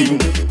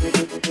everything.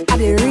 At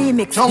the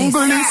remix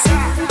Junglist.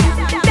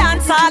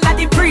 Dancehall at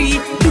the pre.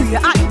 Do you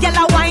hot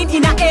yellow wine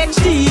in a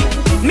HD?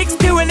 Mix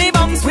the willy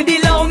bumps with the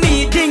low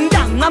me. Ding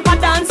dong, I'm a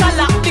dancehall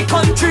at the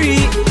country.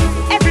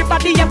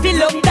 Everybody have to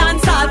love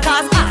dancehall,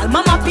 cause all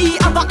Mama P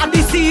have a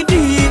the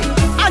CD.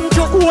 And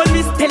you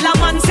always tell a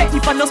man say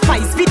if I no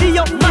spice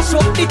video, mash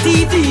up the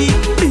TV.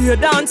 Be a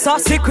dancer,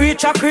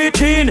 secret a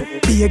cretin.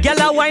 Be a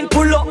gyal a wine,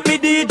 pull up me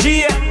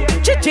DJ.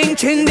 Ching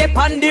ching de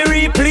pan the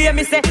replay.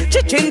 Me say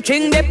ching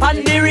ching de pan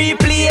the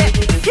replay.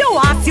 You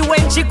want see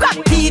when she grab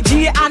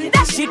TG and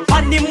dash it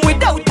pan him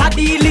without a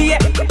delay.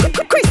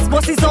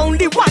 Christmas is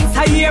only once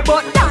a year,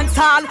 but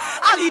dancehall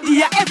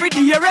holiday every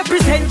day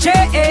represent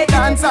J.A.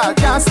 Dancehall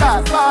can't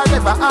start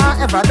forever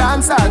and ever.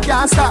 Dancehall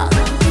can't start.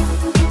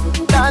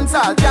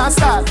 Dancehall can't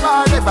start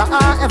forever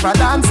and ever.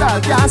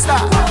 Dancehall can't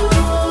start.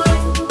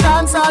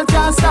 Dancehall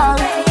can't start.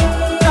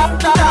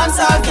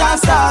 Dancehall can't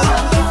start.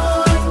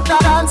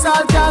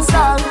 Dancehall can't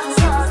start.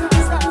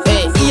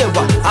 Hey, here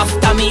what?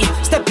 After me,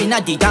 step in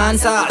at the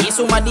dancer. Yes,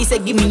 somebody say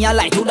give me a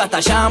light to that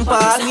a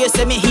champagne. You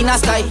say me in a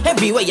sky,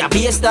 everywhere you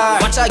be a star.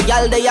 Watch a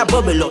gal they a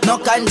bubble up, no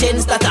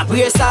conscience that a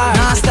prayer star.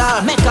 Nah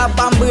star, make up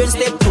and burn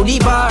step to the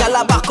bar. Gal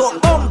a back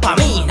up, bumper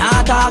me,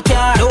 nah talk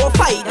ya. No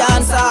fight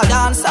dancer,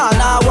 dancer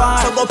nah war.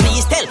 So go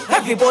please tell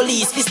every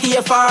police to stay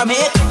far,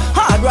 mate.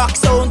 Hard rock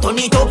sound, turn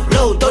it up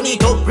low, turn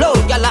it up low.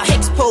 Gal a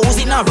expose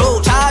in a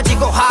road, charge it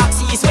go half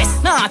east west,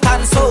 north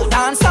and south.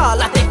 Dance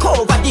all I take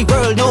over the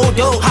world, no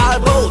doubt. All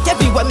bout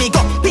everywhere me go,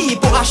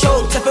 people a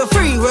shout. If a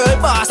free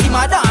world boss in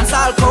my dance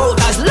all crowd.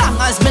 As long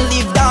as me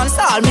live dance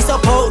all me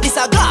support. This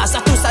a glass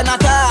a two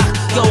sanata.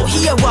 Yo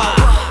here what?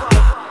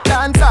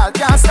 Dancehall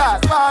can't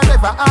start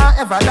forever and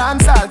ever.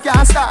 Dancehall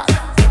can't start.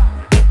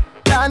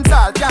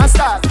 Dancehall can't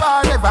start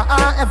forever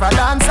and ever.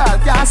 Dancehall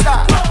can't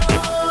start.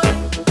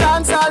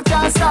 Dancehall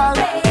can't start.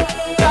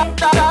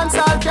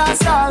 Dancehall can't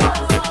start.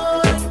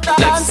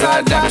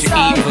 Dancehall can't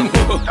start.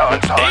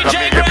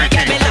 DJ Greg,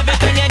 me love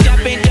it when you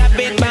drop it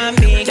for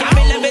me. Me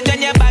love it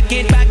when you back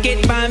it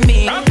for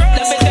me. Love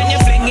it when you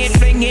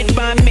fling it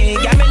for me. Me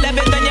love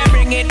it when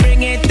you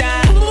bring it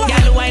down.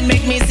 Girl, wine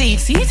make me see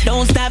it.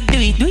 Don't stop do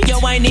it. Your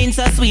whining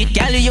so sweet,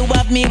 girl. You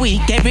have me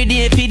weak every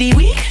day for the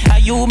week. Are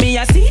you me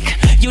a sick?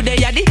 You there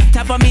at the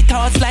top of me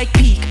thoughts like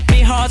peak.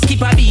 Me heart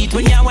skip a beat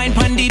when you wine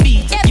pon the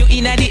beat. You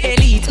inna the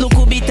elite, look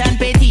who bit and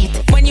petite.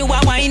 When you a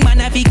wine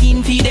man, I fi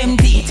kin feed them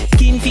teeth.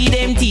 Kin feed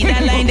them teeth.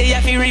 That line they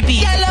have to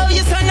repeat. I love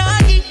you so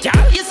naughty,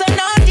 you so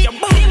naughty.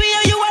 The way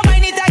you a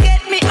wine it, I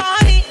get me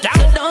on it.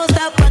 So don't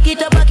stop, back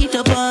it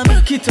up on me.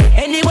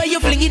 Anyway you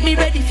fling it, me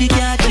ready fi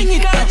catch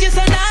it. Cause you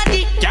so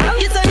naughty,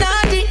 you so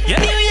naughty. The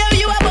way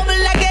you a bubble,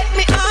 I get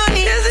me on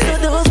it. So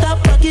don't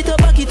stop, back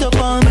it up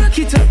on me.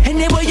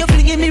 Anyway you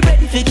fling it, me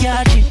ready fi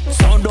catch it.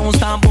 So don't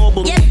stop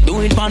bubble,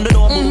 do it pon the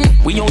double.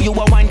 We know you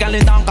a wine gal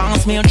and don't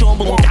cause me a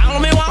trouble. Tell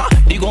me what,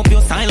 dig up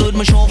your style with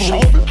my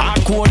shovel.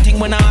 Hardcore thing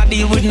when I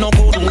deal with no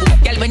good.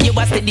 Girl when you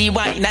a steady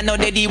wine, I know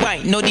the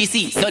wine. No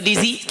disease,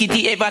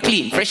 kitty ever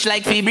clean. Fresh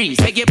like Febreze,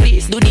 beg you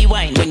please, do the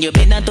wine. When you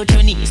bend and touch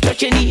your knees,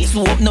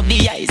 open up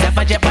the eyes of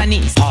a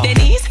Japanese.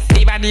 Denise,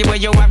 the body where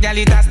you have, girl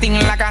it a sting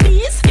like a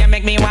bees. You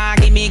make me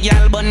want, give me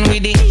girl bun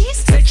with the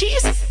cheese. Say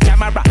cheese,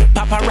 camera,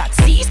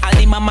 paparazzi. All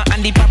the mama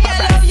and the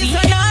paparazzi. You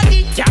so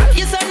naughty,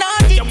 you so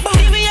naughty.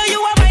 The way you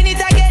a wine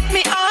it, I get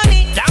me on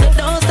it. So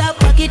don't stop,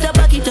 back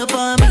it up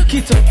on me.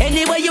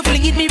 Anyway you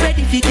fling it, me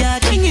ready fi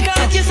catch it.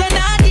 Cause you so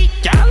naughty,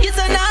 you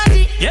so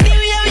naughty. The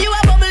way you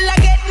a bubble, I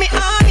get me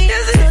on it.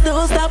 So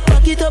don't stop,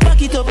 back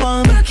it up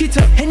on me.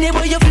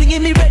 Anyway you fling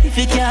it, me ready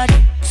fi catch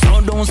it.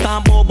 So don't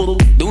stop bubble,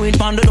 do it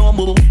pon the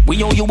double.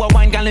 We owe you a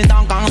wine gal and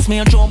don't cause me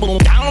a trouble.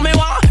 Tell me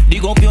what,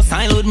 dig up your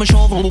style with my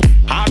shovel.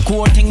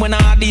 Hardcore thing when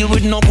I deal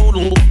with no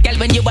puddle. Girl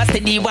when you a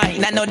steady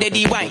wine, I know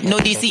the wine. No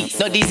disease,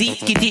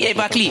 kitty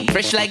ever clean.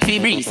 Fresh like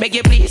Febreze, beg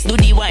you please, do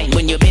the wine.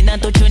 When you bend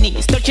and touch your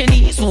knees,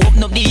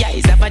 open up the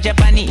eyes of a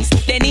Japanese.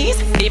 Denise,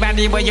 the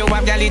body where you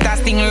have, girl it a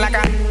sting like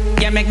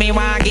a. You make me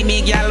want, give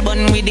me girl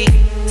bun with it.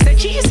 Say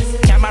cheese,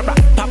 camera,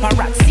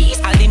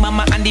 paparazzi. All the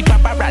mama and the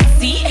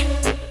paparazzi.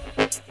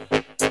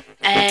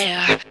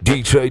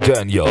 DJ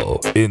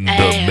Danyo in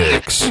the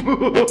mix. And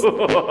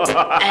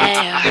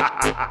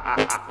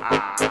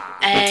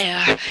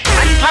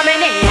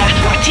Pamela,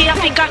 what you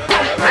pick up?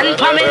 And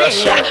Pamela,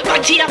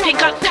 what you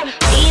pick up?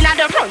 In at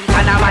the front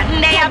and I'm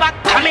one day back.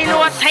 Coming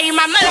no time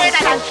I'm murder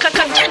and cook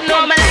up. You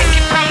know me like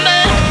it from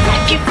birth,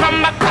 like it from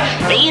back.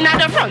 In at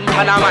the front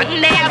and I'm one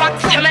day back.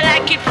 Tell me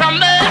like it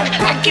from birth,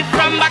 like it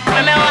from back.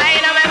 Me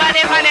wine on my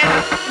body for it.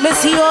 Me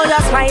see all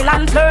your smile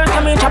and flirt.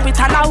 I mean chop it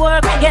and I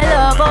work. You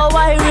love how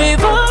I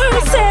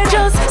reverse it.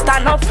 Just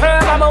stand up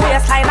firm. I'm a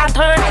waistline and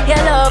turn. You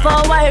love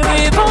how I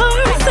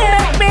reverse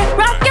it. Me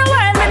rock your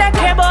world. Me not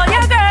care about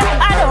your girl.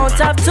 I don't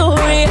have to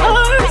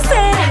rehearse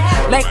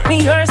it. Make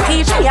me yours,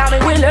 teach me how me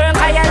will learn.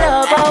 Cause you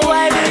love how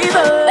I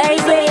reverse.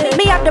 Baby,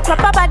 me have the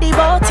proper body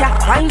bout ya.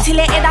 Wine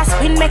till your head a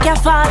spin. Make you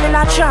fall in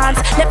a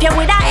trance. Left you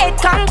with a head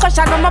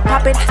concussion on my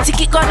popping. Tick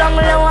it go down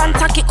low and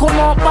tack it come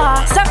up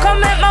bar. So come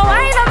make my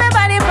wine on my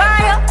body for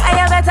you. And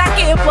you better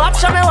keep up.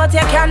 Show me what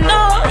you can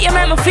do. You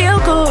make me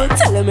feel good.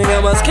 Telling me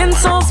that my skin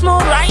so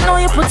smooth. Right now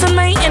you putting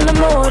me in the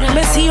mood.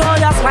 Me see all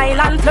your smile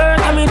and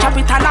flirt. I mean chop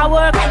it and I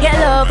work. You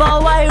love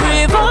how I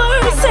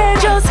reverse it.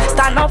 Just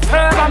stand up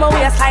firm. I'm a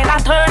waistline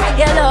and turn.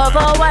 You love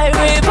how I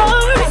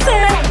reverse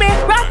it. Make me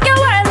rock your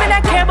world. Me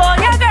not care about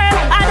your girl.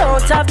 I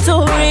don't have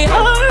to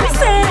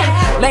rehearse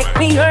it. Make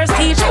me yours,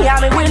 teach me how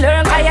me will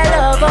learn. Cause you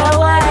love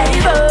how I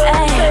reverse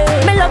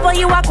it. Me love how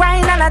you a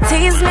grind and a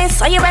tease me.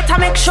 So you better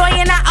make sure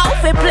you not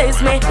outfit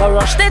please me. Go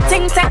rush the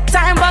thing, take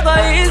time, but go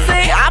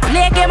easy. I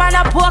play game and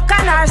a poke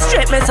and a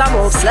strip me so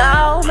move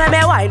slow. Make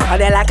me wine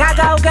for you like a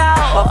go-go.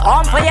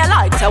 Perform for your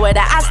light so with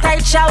the ass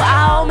tight show.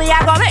 Oh, me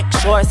I go make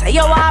sure say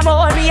you want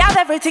more. Me have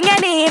everything you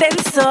need in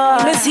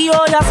store. Me see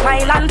all your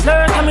smile and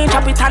flirt. I mean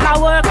chop it and I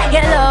work. You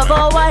love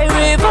how I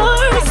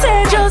reverse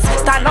it. Just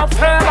stand up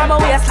firm. I'm a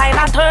waistline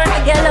and turn.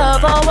 You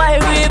love how I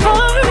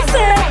reverse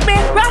it. Me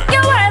rock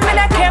your world. Me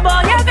not care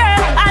about your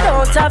girl. I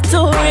don't have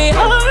to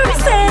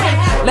rehearse it.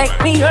 Make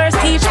me yours,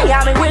 teach me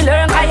how me will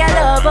learn. Cause you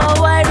love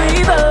how I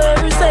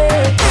reverse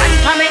it. And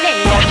Pamela,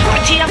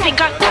 what you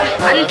pick up?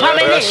 And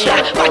Pamela,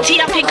 what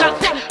you pick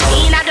up?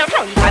 In at the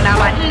front and I'm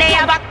one day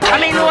back.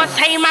 Coming no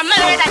time I'm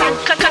murder and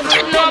cook up.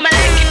 You know me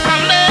like it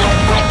from birth,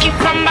 like it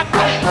from back.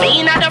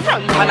 In at the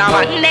front and I'm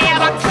one day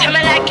back. Tell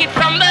me like it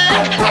from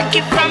birth, like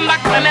it from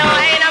back. Me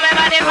wine on my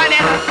body for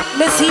it.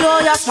 Me see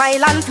all your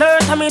smile and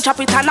flirt. I mean chop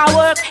it and I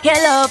work. You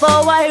love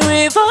how I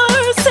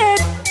reverse it.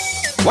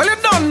 Well, you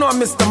don't know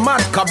Mr. Mad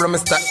Cabra,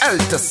 Mr.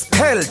 Elter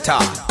Skelter.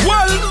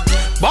 Well,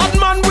 bad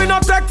man, we no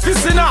take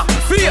fissina.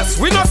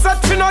 Face, we no set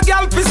fi no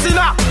gal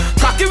pissina.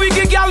 Cocky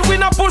wiggy gal, we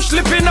no push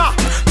lipina.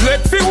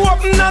 Let fi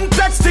open and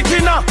take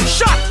stickina.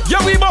 Shot,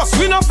 yeah we boss,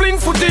 we no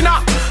fling footina.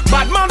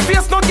 Bad man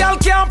face, no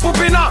gal can't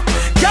poopina.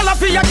 Gala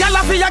fi ya,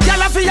 gala fi ya,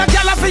 gala fi ya,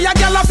 gala fi ya,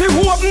 gala fi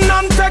open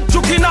and take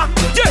jukina.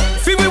 Yeah,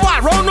 fi we war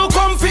round no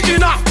come fi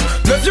inna.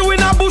 Left you in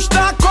a bush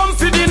that come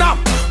fi dinner.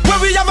 Where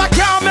we have a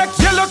car make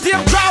yellow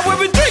tape draw. Where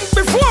we drink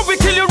before we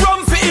kill you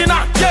rum for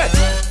inner. Yeah.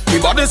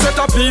 The body set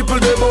of people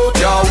they both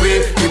your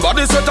way. The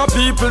body set of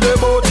people they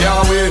both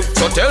your way.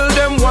 So tell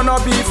them wanna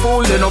be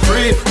fool they no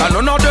free. And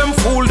none of them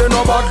fool they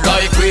no bad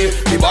like we.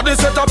 The body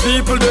set of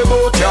people they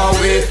both your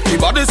way. The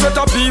body set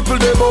of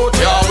people they both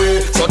your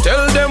way. So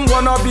tell them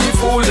wanna be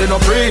fool they no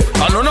free.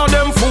 And none of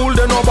them fool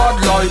they no bad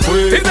like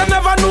we. If they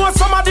never know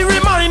somebody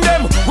remind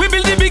them. We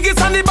build the biggest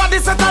and the body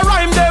set a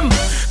rhyme them.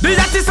 The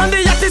yattis and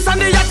the yattis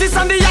and the yattis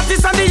and the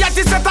yattis and the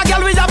yattis set a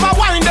girl we have a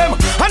wine them.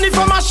 And if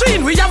a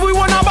machine we have we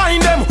wanna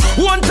bind them.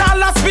 One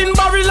dollar spin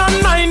barrel and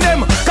nine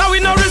them. Cause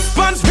we no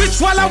response which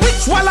walla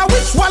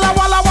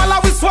walla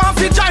we swamp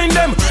fi join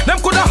them. Them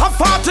coulda have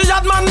 40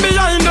 yard man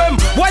behind them.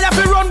 Why have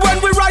we run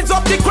when we rise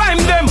up the crime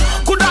them?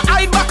 Coulda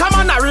hide back a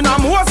man in a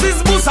Moses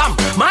bosom.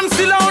 Man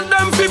still out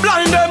them fi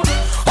blind them.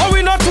 Oh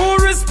we no two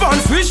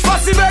response which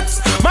fussy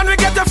vex. Man we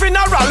get the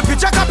funeral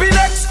picture copy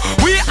next.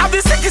 We have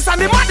the sickest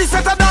and the maddest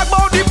set a dog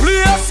about the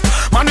place.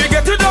 Man we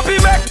get it up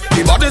in back.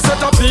 The body set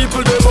of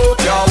people they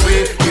both your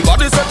way. The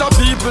body set of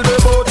people they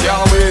both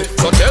your way.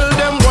 So tell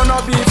them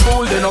wanna be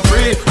fool they no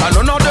free. And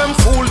none of them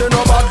fool they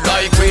no bad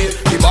like we.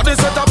 The body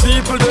set of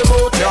people they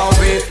both your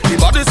way. The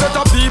body set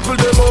of people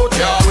they both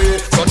your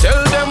way. So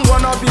tell them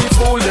wanna be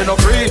fool they no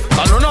free.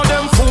 And none of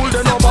them fool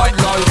they no bad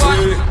like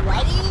we.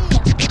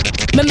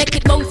 Me make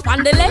it bounce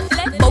on the left,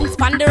 bounce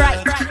on the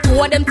right. Two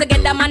of them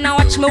together, man, I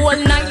watch me all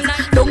night.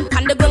 Don't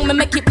on the ground, me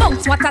make it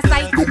bounce, what a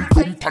sight.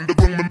 Don't on the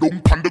ground, me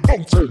don't on the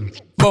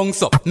bounce.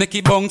 Bounce up, make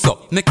it bounce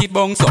up, make it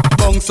bounce up,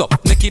 bounce up,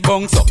 make it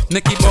bounce up,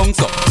 make it bounce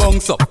up,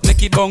 bounce up,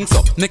 make it bounce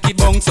up, make it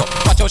bounce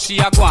up. Watch how she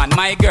a go on,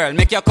 my girl,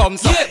 make your come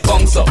up.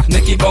 Bounce up,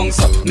 make it bounce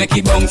up, make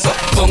it bounce up,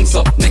 bounce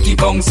up, make it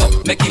bounce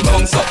up, make it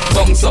bounce up,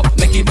 bounce up,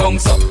 make it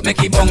bounce up,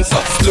 make it bounce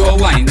up. Slow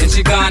wine, then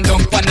she gone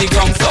down pon the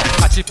ground up.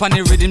 Catch it pon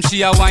the rhythm,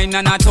 she a wine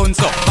and a tons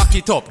up. Back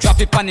it up, drop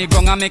it pon the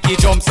ground and make it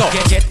jump up.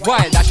 Get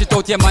wild, dash it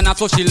out your man,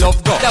 so she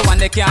love go. The one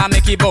they can't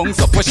make it bounce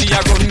up, where she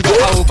a run go.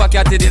 I hope I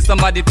catch it,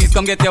 somebody please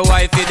come get your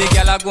wife, the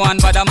girl a go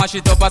and bad a mash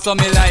it up, so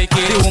me like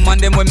it. The woman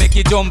them will make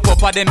it jump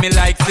up, a them me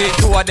like it.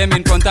 Two of them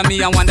in front of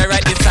me and one the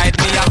right beside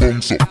me.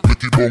 Bounce up,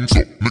 make it bounce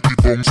up, make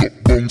it bounce up,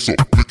 bounce up,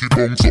 make it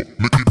bounce up,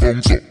 make it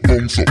bounce up,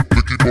 bounce up,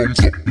 make it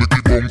bounce up, make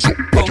it bounce up.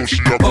 Watch how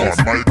she a gone,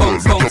 my girl,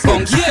 make it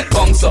bounce. Yeah,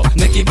 bounce up,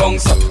 make it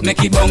bounce up,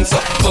 make it bounce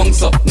up,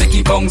 bounce up, make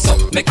it bounce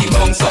up, make it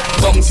bounce up,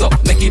 bounce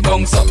up, make it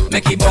bounce up,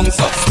 make it bounce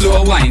up.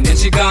 Slow wine, then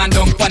she gone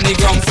down on the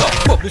ground up.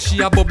 Bubble she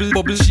a bubble,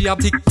 bubble she a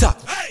tick tock.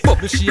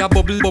 Bubble she a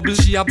bubble, bubble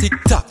she a tick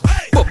tock.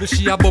 Bubble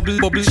she a bubble,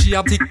 bubble she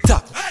a tick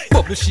tock.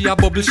 Bubble she a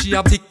bubble she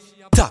a tick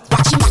tock.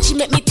 Watch it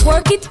make me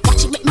twerk it,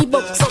 watch it make me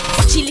bounce up.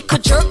 Watch it little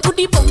jerk to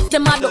the bounce,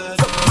 them a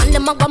dance up. Man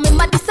them a go me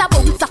mad, this a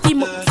bounce off him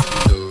mouth.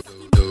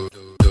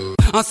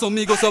 And so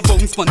me go so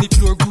bounce pon the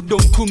floor, good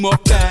don't come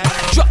up back.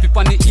 Drop it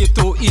pon the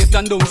 808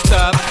 and don't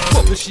stop.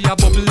 Bubble she a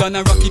bubble and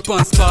a rock it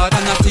pon spot.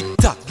 And a tick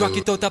tock, rock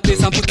it out a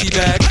place and put it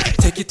back.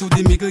 Take it to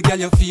the middle, girl,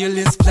 you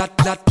fearless. Flat,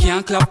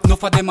 can't clap,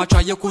 enough of them a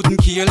try, you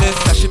couldn't care less.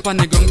 Dash it pon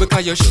the ground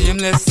because you're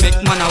shameless.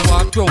 Make man a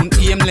walk round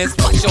aimless.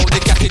 Watch out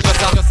the cat it just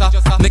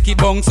a. Make it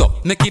bounce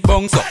up, make it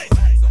bounce up.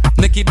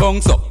 Make it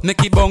bounce up, make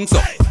it bounce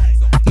up.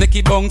 Make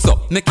it bounce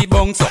up, make it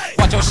bounce up.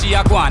 Watch how she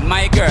a go on,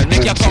 my girl,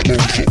 make your come.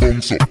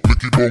 Bounce up,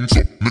 make it bounce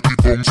up, make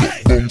it bounce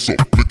up, bounce up,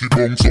 make it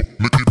bounce up,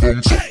 make it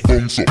bounce up,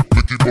 bounce up,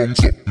 make it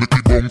bounce up, make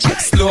it bounce up.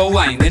 Slow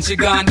wine, then she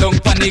gone down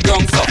on the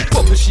ground up.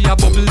 Bubble she a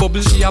bubble,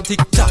 bubble she a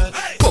tick tock.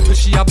 Bubble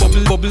she a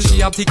bubble, bubble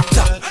she a tick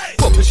tock.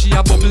 Bubble she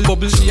a bubble,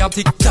 bubble she a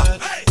tick tock.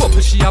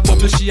 Bubble she a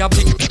bubble, she a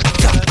tick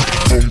tock.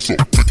 Bounce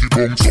up, make it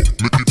bounce up,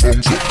 make it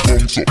bounce up,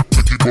 bounce up,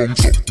 make it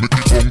bounce up, make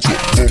it bounce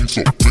up, bounce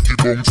up, make it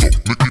bounce up,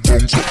 make it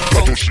bounce up.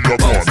 Watch how she a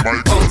gone,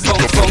 my girl, make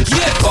it bounce.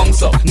 Yeah,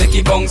 bounce up, make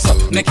it bounce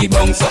up, make it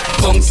bounce up,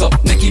 bounce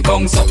up, make it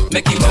bounce up,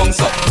 make it bounce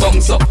up,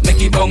 bounce up,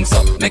 make it bounce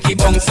up, make it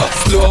bounce up.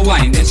 Slow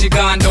wine, then she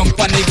gone down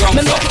on the ground.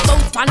 Me make it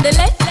bounce on the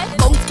left,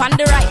 bounce on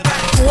the right.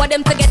 Two of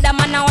them together,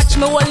 man, I watch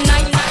me all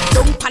night.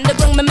 Down on the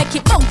ground, me make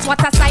it bounce,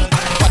 what a sight.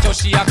 Watch how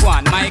she a go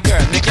on, my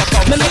girl, make your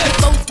come. Me make it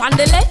bounce on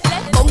the left,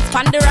 bounce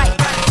on the right.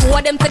 Two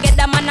of them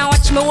together, man, I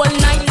watch me all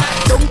night.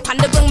 Down on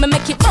the ground, me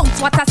make it bounce,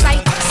 what a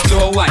sight.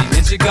 Slow wine,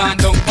 then she gone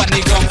down on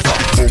the ground.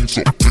 Bounce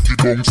up, make it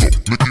bounce up,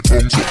 make it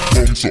bounce up,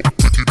 bounce up,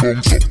 make it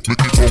bounce up,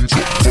 make it bounce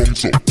up,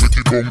 bounce up, make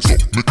it bounce up,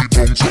 make it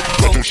bounce up.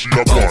 Watch how she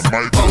a gone,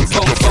 my girl,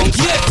 make it bounce.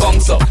 Yeah,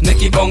 bounce up,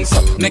 make it bounce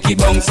up, make it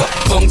bounce up,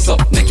 bounce up,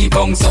 make it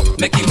bounce up,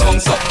 make it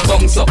bounce up,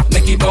 bounce up,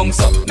 make it bounce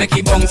up, make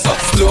it bounce up.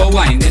 Slow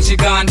wine, then she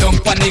gone down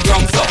on the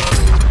ground up.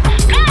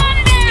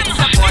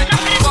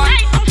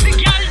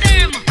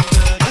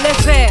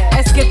 Laissez,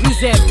 est-ce que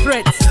vous êtes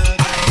prêts?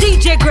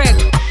 DJ Greg,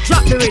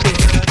 drop the rhythm.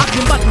 Have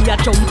your body a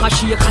jump, a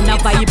shake and a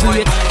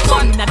vibrate.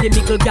 Man a the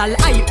middle gal,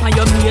 hype on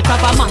your mate.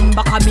 Have a man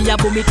back a me a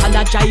boom it and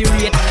a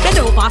gyrate. Then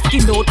over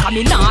skin out, and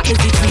me nah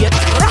hesitate.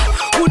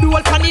 Good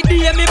old funny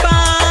day me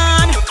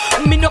born.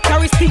 Me no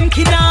carry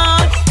stinking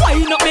on.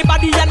 Wind up me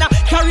body and a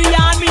carry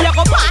on. Me a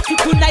go party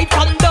tonight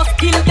from dusk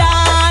till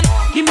dawn.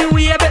 Give me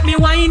way, bet me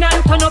wine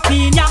and turn up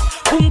in ya.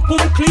 Pum pum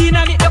clean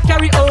and it no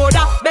carry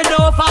odor. Bend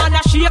over and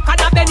a shake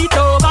and a bend it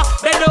over.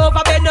 Bend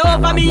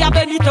over, me a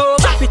bend it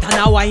over. Chop it and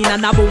a wine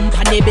and a boom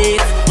pan the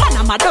bass. Man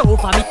a mad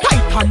over me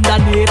tight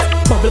underneath.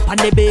 Bubble pan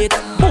the bass,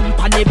 boom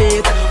pan the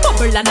bass.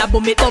 Bubble and a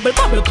boom it, bubble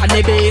pan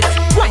the bass.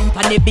 Wine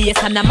pan the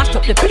bass and a mash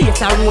up the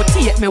place. I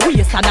rotate me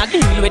waist and a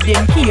deal with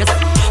them case.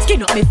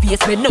 Skin up me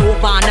face, bend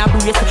over and a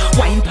brace.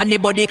 Wine pan the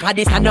body 'cause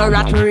this a no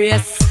rat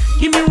race.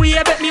 Give me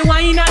way, bet me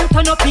wine and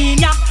turn up in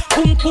ya.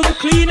 Pum pum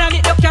clean and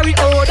it no carry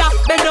odor.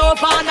 Bend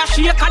over and a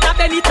shake and a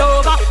bend it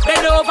over.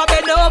 Bend over,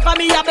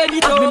 me a bend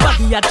it over. Me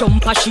body a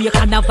jump, a shake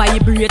and a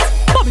vibrate.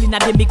 Bubbling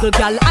at the middle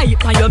gal,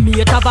 hype on your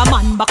mate. Have a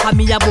man back a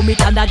me a boom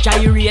it and a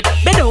gyrate.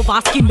 Bend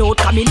over, skin out,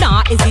 'cause me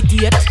nah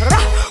hesitate.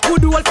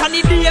 Good old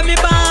funny day me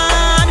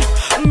born.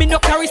 Me no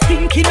carry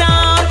stinking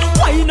on.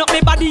 Wine up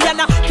me body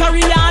and a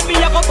carry on. Me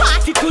a go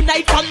party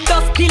tonight from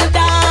dusk till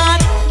dawn.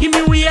 Give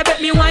me way,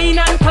 bet me wine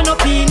and turn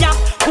up in ya.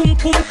 Pum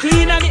pum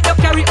clean and it no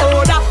carry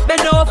odor.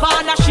 Bend over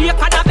and a shake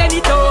and a bend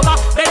it over.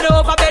 Bend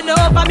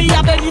over, me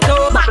a bend it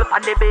over. Bubble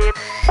pan the beat,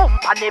 boom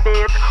pan the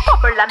beat.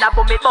 Bubble and a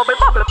boom it, bubble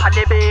pan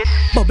the beat.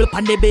 Bubble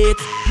pan the beat,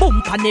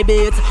 boom pan the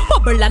beat.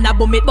 Bubble and a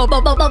boom it,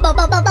 bubble.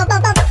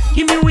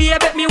 Give me way,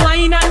 bet me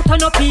wine and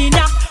turn up in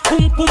ya.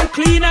 Pum pum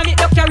clean and it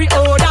no carry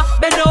odor.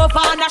 Bend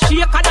over and a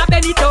shake and a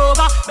bend it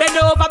over. Bend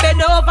over,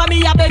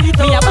 me a bend it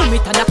over. Me a boom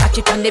it and a catch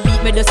it on the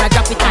beat, me just a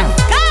drop it and.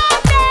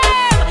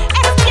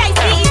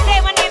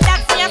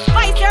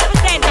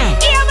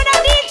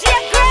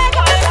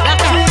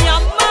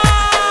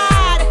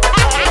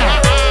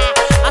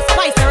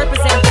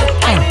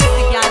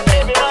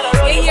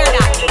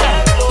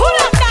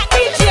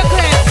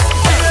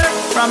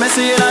 Promise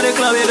you at the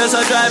club, you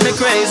just drive me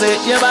crazy.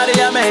 Your body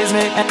amaze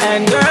me,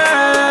 and girl,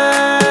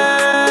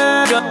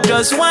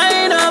 just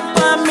wind up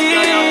on me.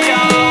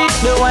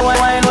 The wine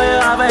where you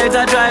have it,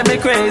 drive me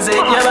crazy.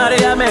 Your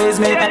body amaze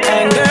me,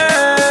 and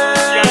girl,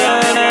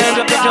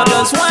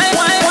 just wine.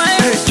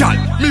 Hey, girl,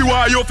 me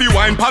why you fi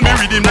wine pa me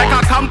rhythm like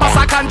a compass.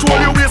 I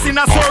control your waist in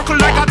a circle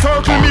like a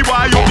turtle. Me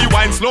why you be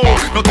wine slow.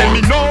 No tell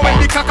me no when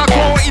the caca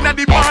crow inna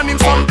the morning.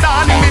 Some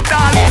darling me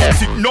darling.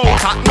 Sit no,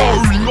 tack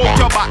no, ring out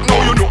your back no.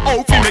 You know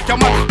how fi make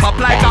your man pop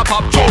like a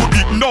pop. Show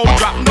dick no,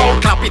 drop no,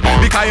 clap it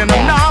because you're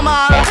not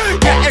normal.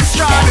 You're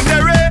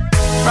extraordinary.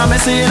 From me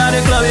seeing at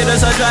the club, you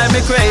just drive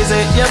me crazy.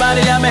 Your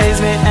body amaze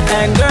me,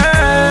 and girl,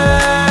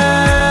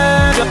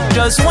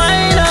 just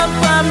wind up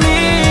on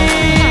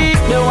me.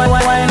 The wine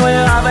when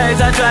you have it,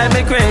 drive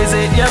me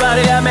crazy. Your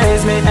body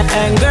amaze me,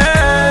 and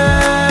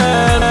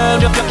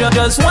girl,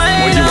 just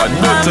wind up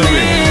on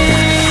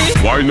me.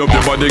 Wind up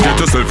your body, get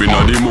yourself in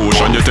the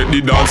motion. You take the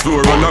dance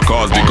floor and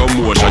cause the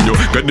commotion. You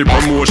get the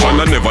promotion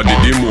and never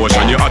did the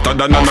motion. You hotter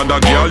than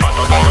another girl.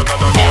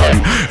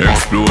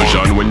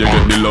 Explosion when you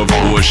get the love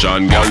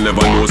potion. Girl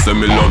never know say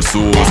me love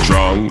so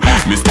strong.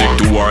 Me stick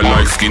to her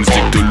like skin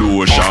stick to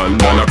lotion.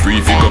 And a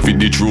prefix of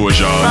the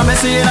Trojan. From me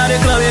seeing at the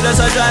club, you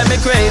just drive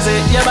me crazy.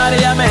 Your body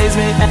amaze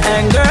me,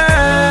 and girl,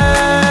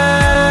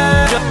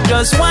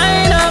 just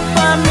wind up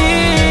on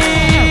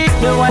me.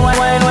 The wine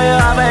when you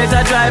have it,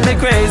 drive me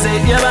crazy.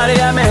 Your body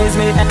amaze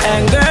me,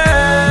 and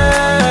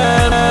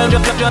girl,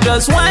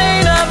 just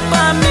wind up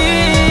on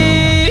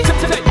me. Take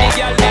the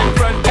girl in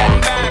front and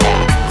back.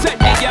 Take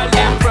the girl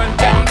in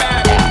front and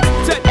back.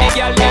 Take the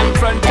girl in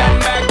front and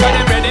back. Cause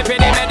I'm ready for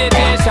the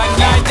meditation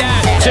like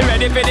that. She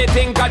ready for the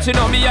thing, cause she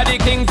know me are the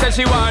king. Say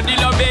she want the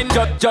loving,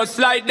 just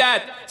like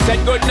that. Said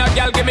good now,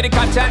 girl, give me the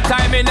catch and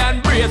timing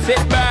and brace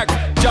it back.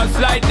 Just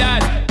like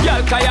that.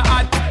 Girl, cause you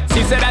hot.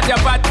 She said that you're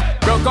fat.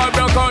 Broke out,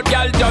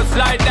 girl, just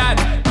like that.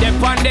 Dip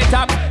on the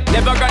top,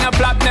 never gonna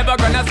flop, never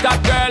gonna stop,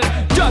 girl.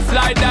 Just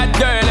like that,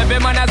 girl. Every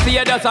man I see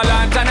you just a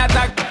launch and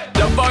attack.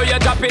 Love how you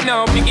drop it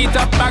now, pick it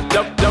up back.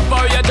 Love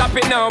how you drop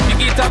it now,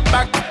 pick it up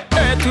back.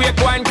 Earthquake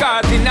one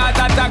causing heart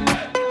attack.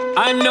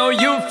 I know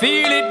you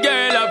feel it,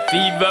 girl. A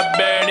fever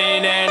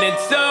burning and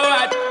it's so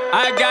hot.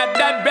 I got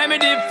that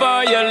remedy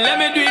for you. Let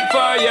me do it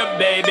for you,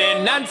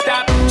 baby,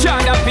 non-stop.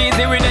 China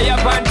peasy with the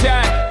Japan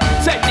track.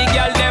 Take the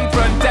girl them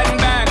front and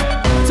back.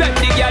 Take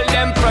the girl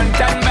them front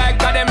and back.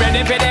 Cause them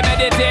ready for the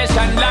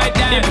meditation like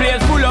that. The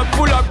place full up,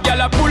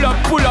 girl pull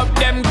up.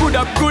 Them good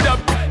up,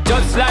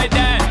 just like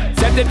that.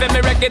 Set it for me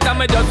wreck it and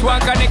me just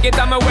want connect it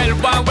and me well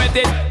want with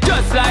it.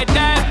 Just like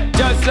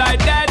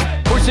that.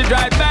 Push it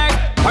right back.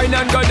 Pine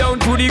and go down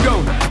to the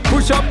ground.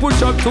 Push up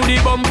to the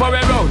bumper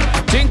around.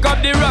 Drink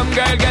up the rum,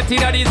 girl, get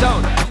in the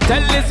zone.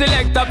 Tell the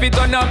selector fi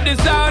turn up the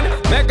sound.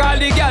 Make all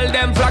the girl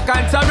them flock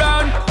and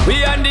surround.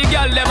 We and the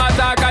girl them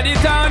attack of the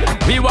town.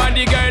 We want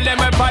the girl them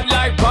a fat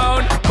like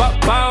pound.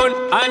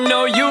 I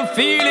know you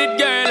feel it,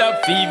 girl, a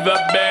fever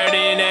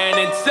burning and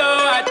it's so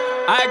hot.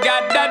 I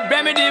got that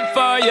remedy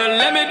for you,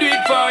 let me do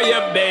it for you,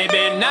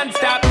 baby,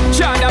 non-stop.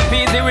 China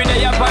peasy with the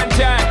Japan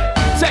track.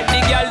 Take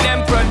the girl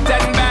them front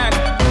and back.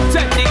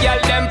 Take the girl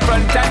them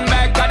front and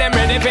back. Cause them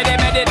ready for the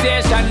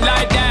meditation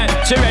like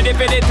that. She ready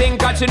for the thing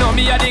cause she know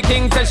me are the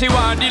king. Say she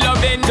want the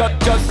loving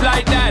just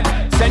like that.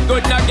 Said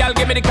good now girl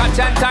give me the catch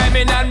and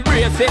timing and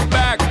brace it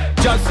back.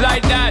 Just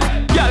like that.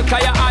 Girl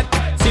cause you hot.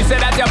 She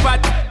said that you're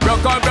fat.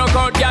 Broke out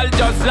girl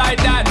just like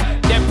that.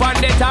 Dip on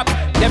the top.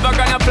 Never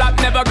gonna flop,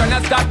 never gonna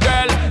stop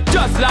girl.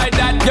 Just like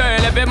that girl.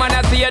 Every man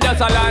I see you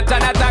just a launch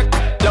and attack.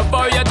 Love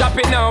how you drop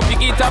it now,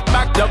 pick it up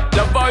back.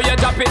 Love how you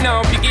drop it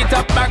now, pick it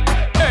up back.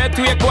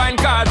 Earthquake one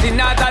causing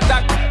heart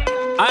attack.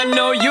 I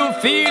know you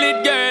feel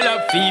it, girl,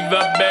 a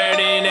fever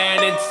burning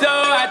and it's so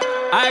hot.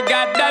 I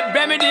got that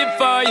remedy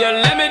for you,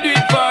 let me do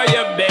it for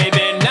you,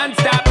 baby,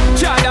 non-stop.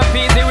 China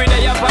peasy with the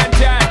Japan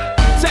track.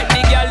 Take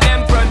the girl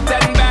them front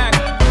and back.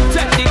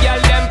 Take the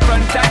girl them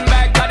front and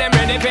back. Cause them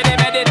ready for the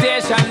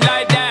meditation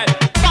like that.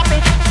 Pop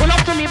it, pull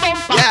up to me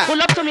bumper, yeah. Pull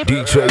up to me.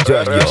 DJ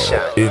Danyo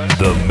in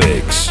the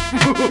mix.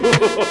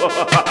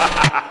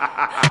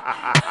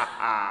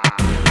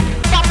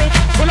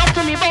 Pull up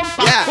to me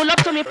bumper, yeah. Pull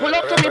up to me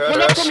bumper.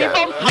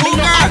 I mean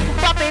no how to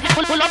pop it.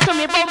 Pull up to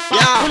me bumper,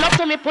 yeah. Pull up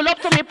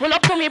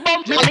to me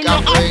bumper. I mean no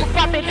how to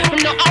pop it. Me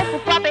no how to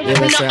pop it. Me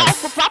no how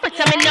to pop it.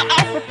 I mean no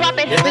how to pop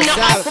it. Me no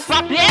how to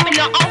pop it. Me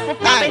no how to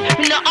pop it.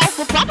 Me no how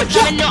to pop it.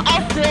 Me no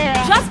how to.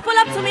 Just pull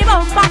up to me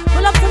bumper.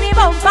 Pull up to me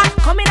bumper.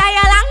 Come in a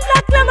long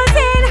black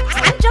limousine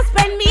and just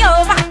bend me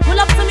over. Pull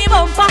up to me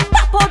bumper.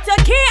 Pop out your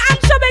key and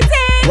shove it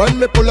in. When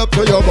me pull up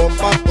to your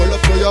bumper,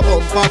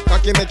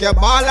 cocky make you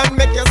ball and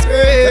make you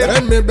scream.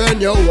 Then me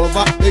bend you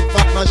over, big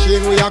fat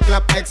machine with your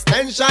clap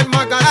extension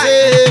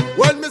magazine.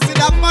 When me see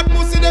that fat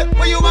pussy there,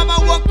 where you mama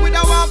walk with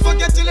a one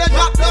forget till you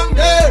drop down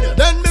dead.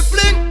 Then me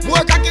fling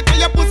more cocky to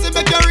your pussy,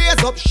 make you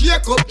raise up,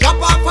 shake up, drop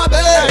off a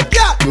bed.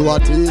 Yeah, you a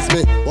tease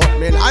me, but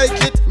me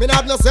like it. Me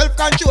have no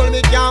self-control,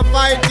 me can't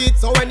fight it.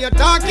 So when you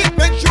talk it,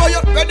 make sure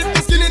you're ready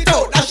to skin it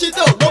out, dash it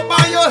out, up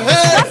on your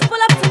head. Just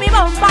pull up to me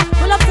bumper,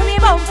 pull up to me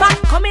bumper.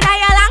 Come in a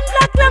long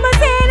black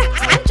limousine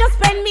and just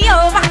bend me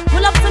over.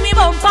 Pull up to me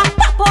bumper,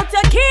 pop out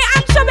your key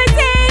and shove it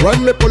in.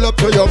 When me pull up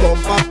to your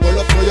bumper,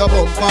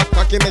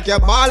 cocky make you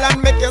ball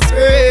and make you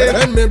scream.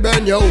 Then me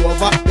bend you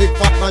over, big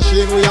fat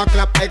machine with your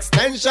clap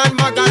extension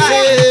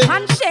magazine.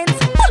 Conscience,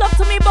 pull up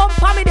to me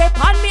bumper, me dip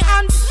on me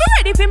hands. Me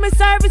ready for me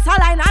service,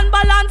 align and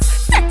balance.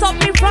 Set Set up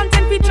me front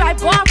and fi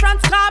drive go on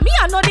France car. Me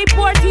I know the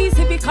port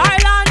easy fi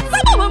Carland. So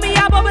bubble me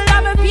a bubble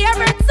of my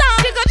favorite song.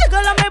 Jiggle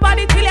jiggle on my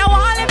body till you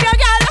want live your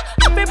girl.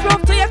 Up me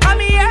proof to you come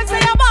here say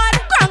you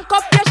bad. Crank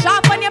up your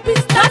sharp and your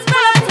pistol. Just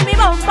pull up to me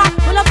bumper,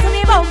 pull up to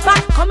me bumper.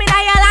 Come in a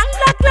your long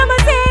black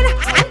limousine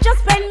and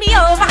just bend me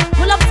over.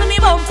 Pull up to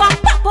me bumper,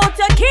 pop out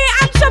your key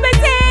and show me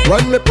thing.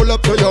 When me pull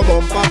up to your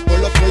bumper,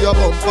 pull up to your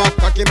bumper.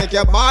 Cocky make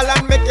you ball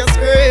and make you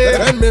scream.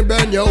 Then me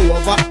bend you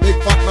over,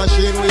 big fat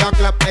machine with a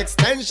clap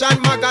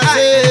extension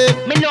magazine.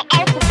 Me know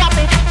how to pop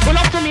it. Pull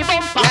up to me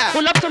bumper.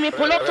 Pull up to me,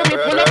 pull up to me,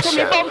 pull up to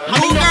me bumper.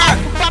 Me know how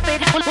to pop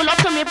it. Pull up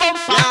to me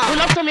bumper. Pull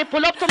up to me,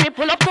 pull up to me,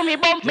 pull up to me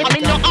bumper. Me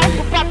know how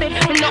to pop it.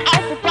 Me know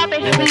how to pop it.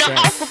 Me know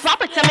how to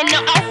pop it. Me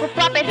know how to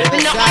pop it. Me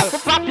know how to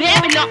pop it.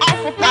 Me know how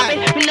to pop it.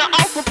 Me know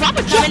how to pop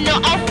it. Me know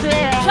how to.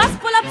 Just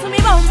pull up to me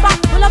bumper.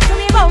 Pull up to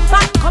me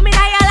bumper. Come in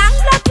a your long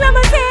black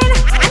limousine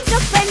and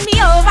just bend me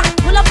over.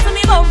 Pull up to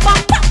me bumper.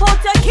 Pop out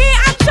your key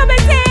and show me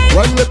thing.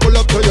 When me pull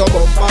up to your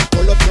bumper,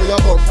 pull up to your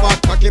bumper.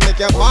 Cocky make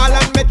you ball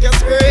and make you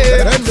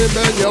scream. Then me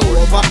bend you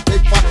over,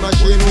 big fat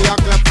machine with a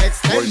clap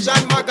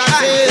extension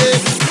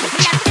magazine.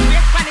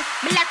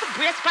 Me like to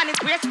brace pan it,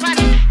 brace pan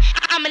it.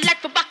 I'm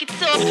like to back it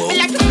up. Me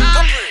like to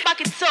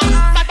back it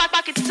up,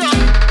 back it up.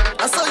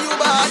 I saw you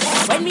bad.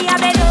 When me a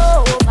bend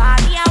over,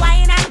 me a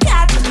wine and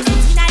cat.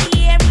 Inna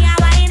the air, me a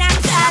wine and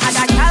cat. And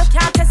a girl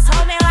can't test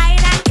how me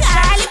wine and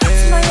cat.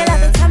 Charlie, know you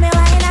love it, how me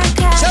wine and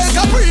cat. Shake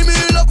a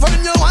premium up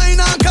when you wine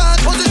and cat.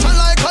 Position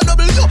like a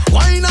W,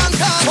 wine and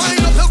cat.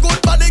 Wine up your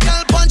good body,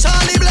 girl, punch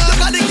Charlie Black. You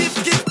got the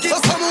gift,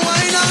 so come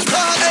wine and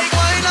cat. Hey,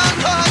 wine and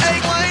cat, hey,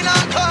 wine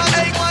and cat,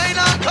 hey,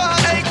 wine and cat,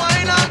 hey,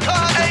 wine and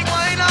cat, hey,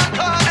 wine and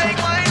cat, hey,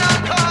 wine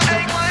and cat,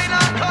 hey, wine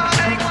and cat,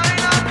 hey,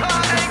 wine and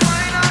cat, hey,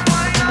 wine and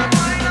wine and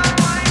wine and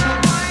wine and wine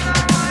and wine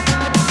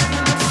and.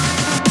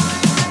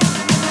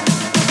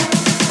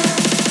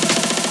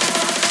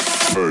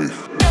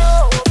 Hey.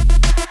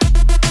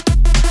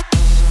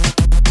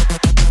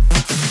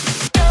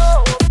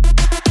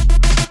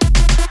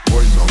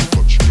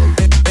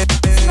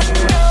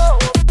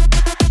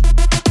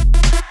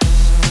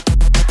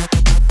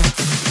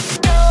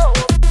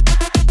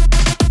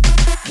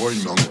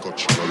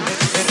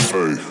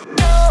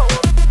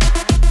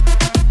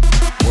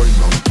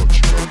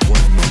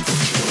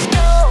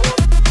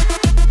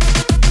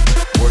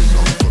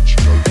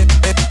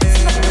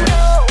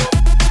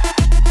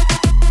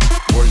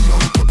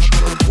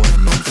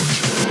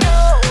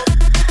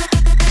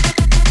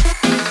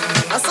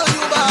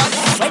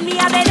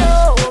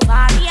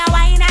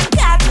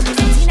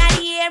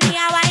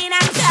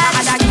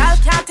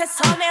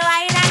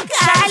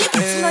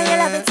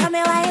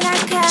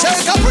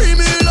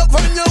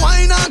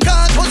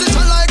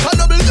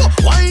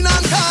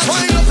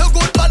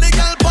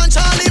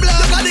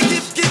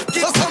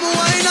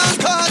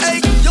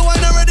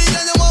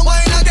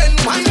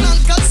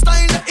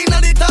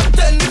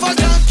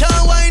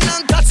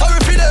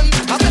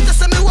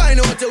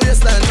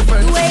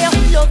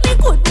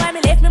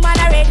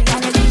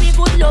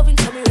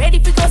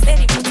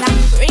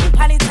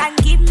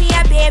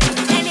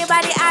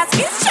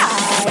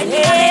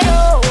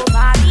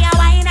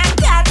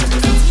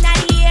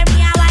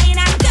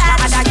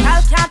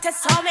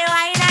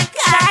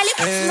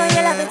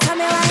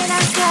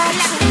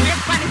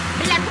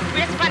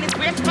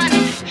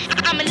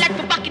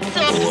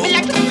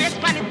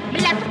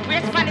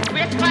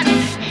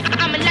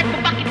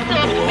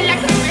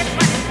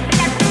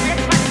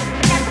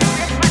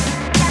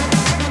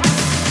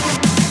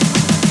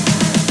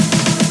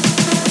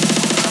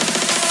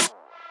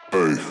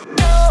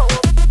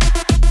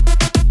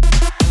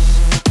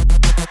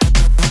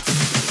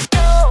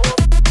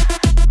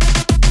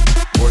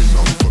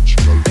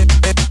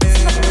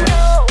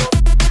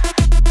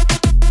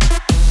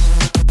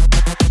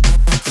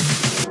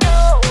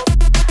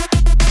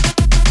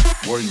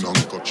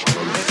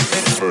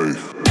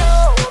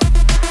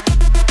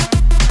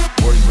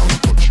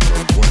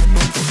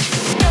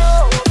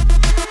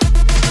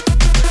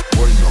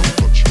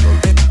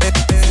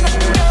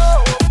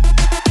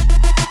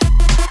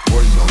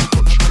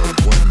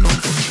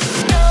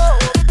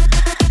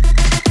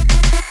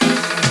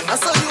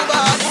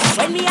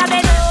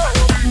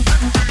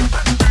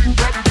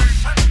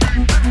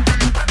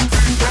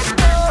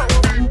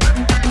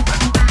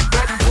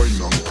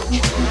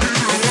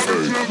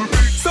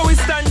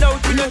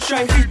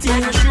 try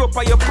fitting. Show up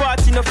at your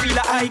party, no feel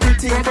a idle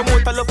thing.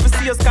 Promoter love to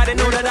see us, cause they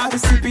know that I be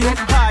sipping.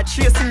 Hard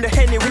chasing the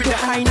Henny with the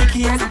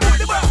Heineken.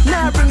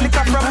 Now bring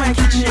liquor from my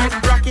kitchen.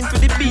 Rocking to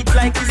the beat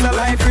like it's a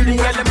life rhythm.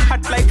 Girl, them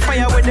hot like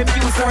fire when them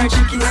use our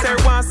chicken. Sir,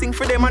 one sing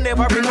for them, I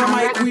never bring a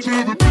mic with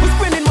me. We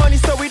spending money,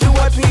 so we do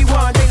what we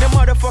want. Ain't no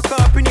motherfucker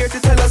up in here to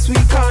tell us we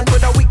can't.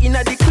 Whether we in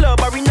the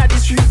club or in the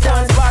street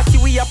dance party,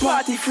 we a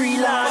party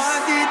freelance.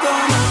 Party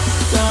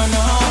turn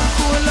up,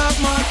 pull up,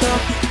 mark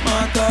up,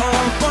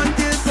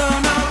 until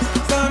turn up,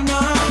 party turn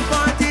up,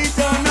 party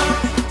turn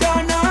up,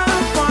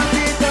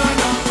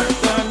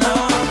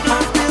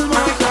 until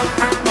mark up,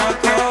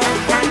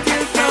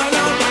 until turn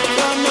up,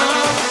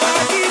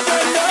 party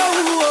turn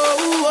up,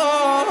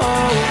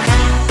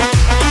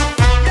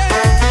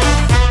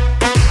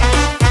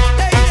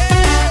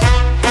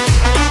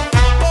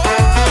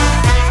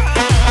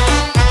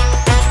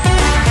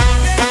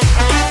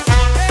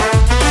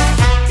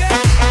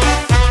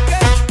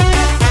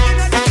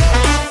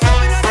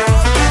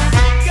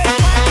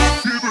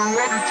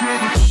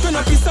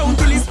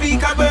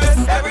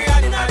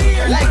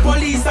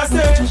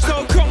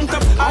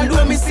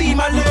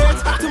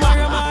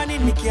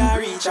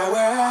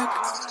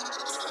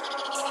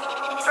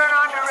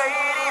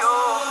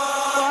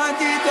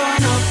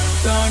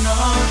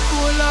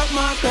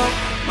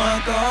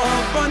 mark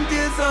up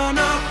until sun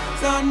up,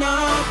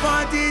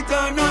 party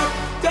turn up,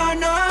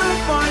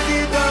 party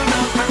turn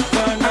up,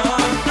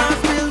 now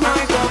spill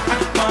my cup,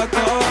 mark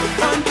up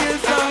until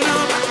sun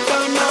up,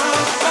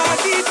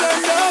 party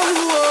turn up.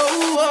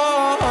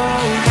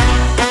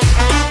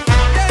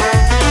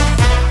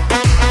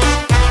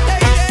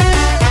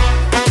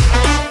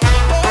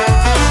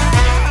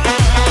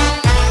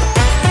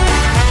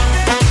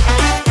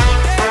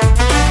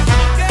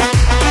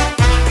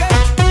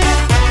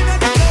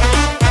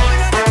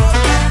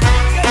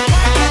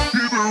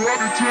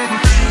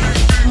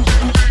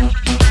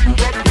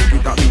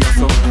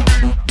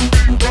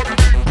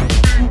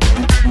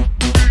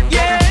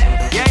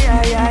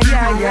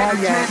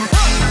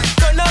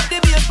 Turn up the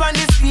bass on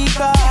the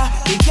speaker.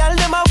 The girl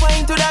them a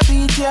wine to the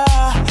beat,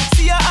 yeah.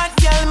 See a hot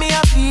girl me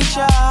a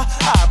feature.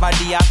 Her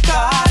body a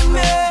call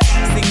me.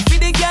 Sing for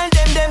the girl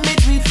them me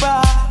tweet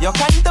for. You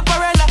can't up a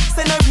relax,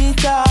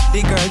 senorita.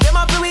 The girl them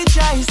a play with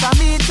choice a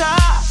meter.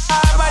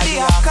 Her body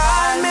a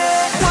call me.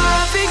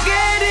 Want to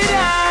get it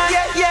on,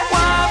 yeah.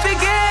 Want to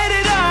get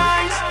it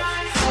on.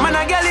 Man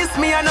a girl is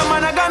me and no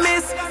man a go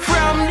miss.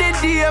 From the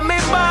day me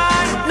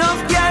born,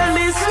 enough girl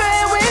me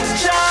swear with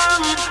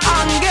charm.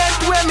 Get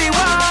where me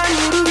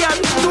want, yeah.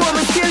 Do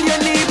me kill your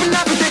need, but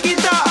not to take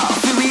it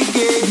off. Till we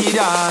get it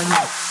on.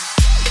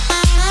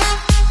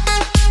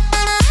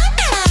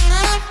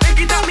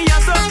 Make it up, me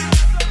ass up.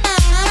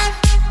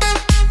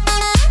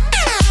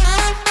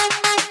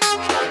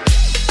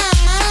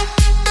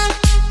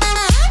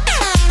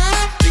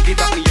 Make it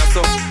up, me ass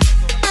up.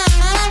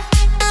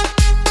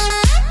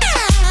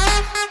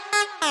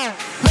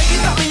 Make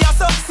it up, me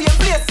ass up. Same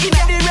place in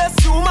the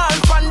restroom,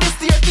 all on the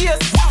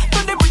staircase. To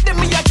the rhythm,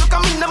 me a choke,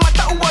 me no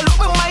matter who I look,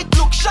 me might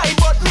look shy,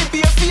 but me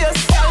be a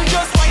fierce. I'll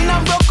just wine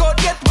and broke out,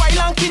 get wild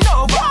and king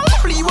over.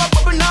 Couple you up,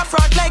 bubble not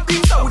fraud like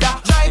cream soda.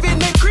 Driving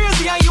me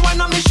crazy and you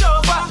wanna me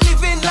chauffeur.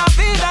 Living la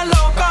vida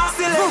loca.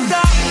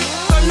 Selector,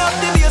 turn up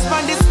the bass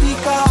on the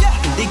speaker.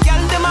 The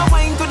girl them a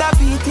wine to the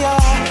beat, yeah.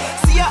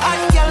 See a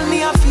hot girl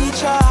me a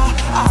feature.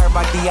 Her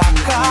body a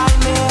call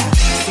me.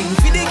 Sing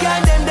for the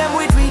girl them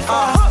with reef.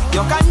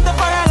 You can't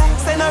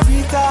parallax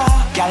senorita.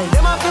 Girl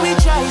them a feel with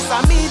choice a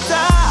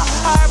meter.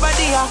 Her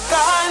body a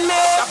call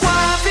me.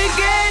 Want to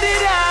get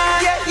it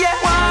on, yeah.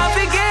 Want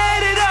to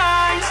get it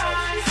on.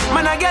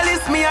 Man a girl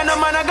is me and no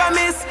man a go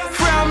miss.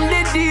 From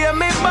the day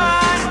me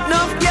born,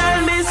 enough girl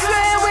me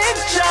swear with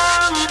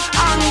charm.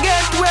 And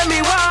get where me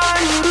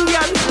want,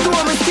 yeah. Do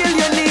me kill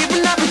your need,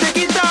 but not to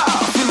take it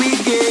off. Till we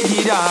get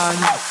it on.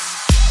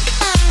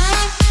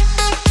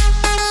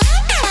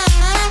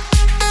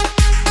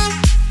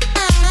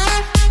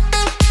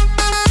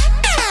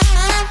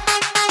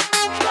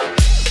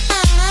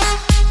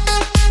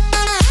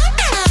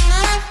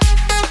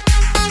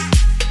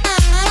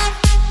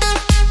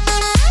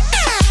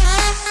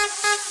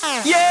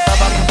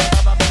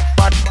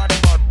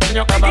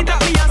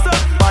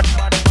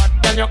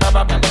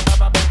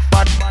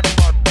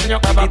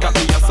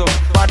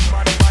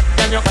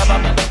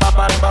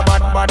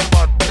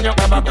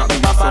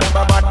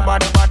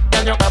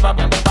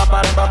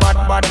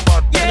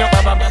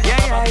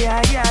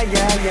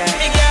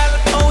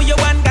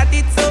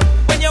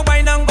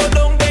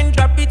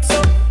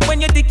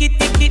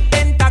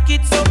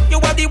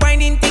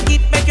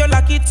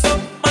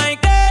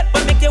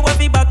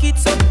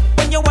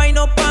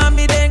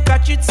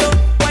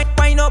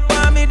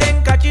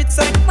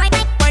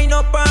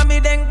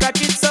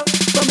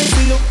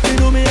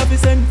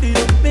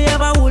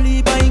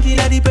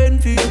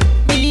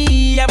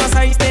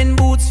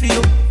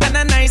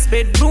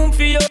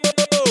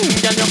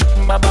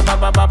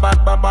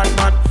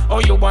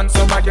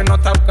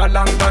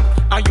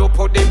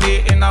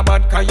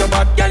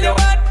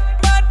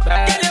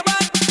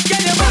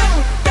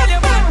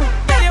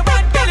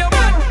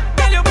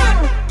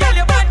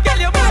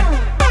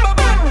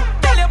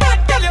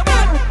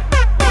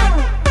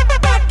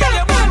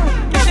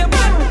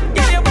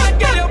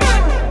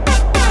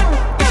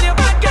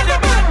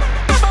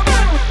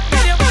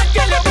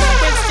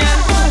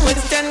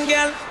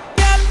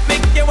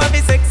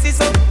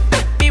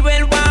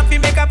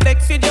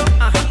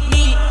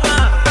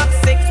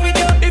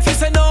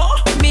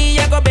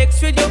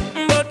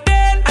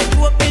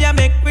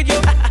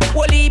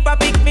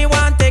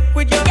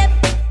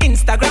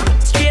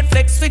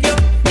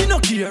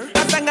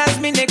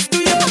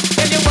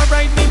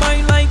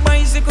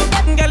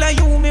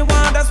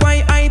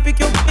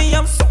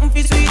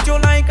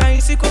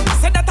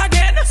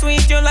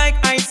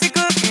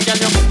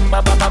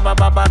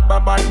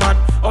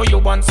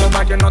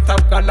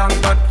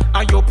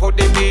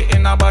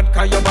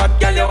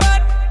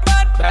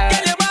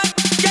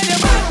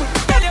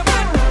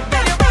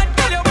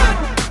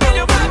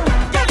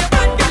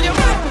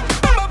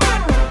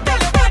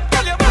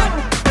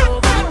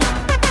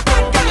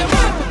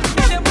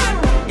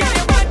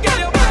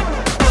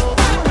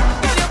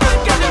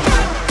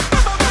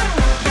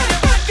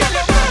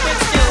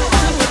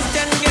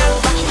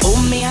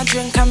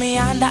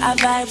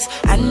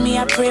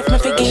 pray for me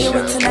forgive you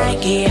with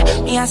tonight, yeah.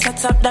 Me I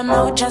set up the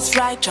mouth just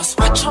right, just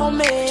watch on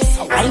me.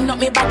 Wind up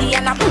me body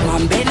and I boom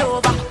and bend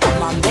over,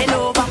 boom and bend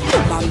over,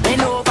 boom and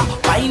bend over.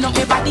 Wind up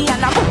me body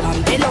and I boom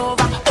and bend over,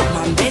 boom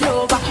and bend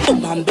over,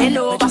 boom and bend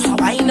over. So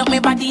wind up me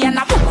body and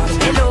I boom and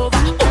bend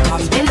over, boom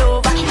and bend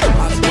over,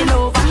 boom and bend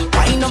over.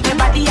 Wind up me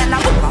body and I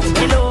boom and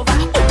bend over,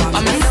 boom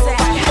and bend over.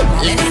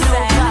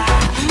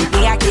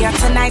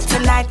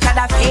 Tonight, cause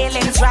the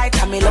feelings right.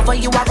 And me love how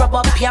you a rub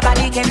up your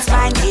body against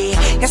mine, yeah.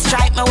 You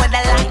strike me with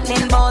the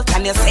lightning bolt,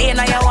 and you say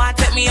now you want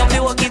to take me up,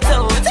 you walk it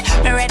out.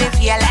 Me ready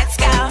for you, let's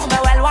go. Me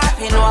well want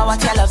to know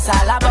what your love's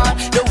all about.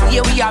 The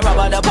way we are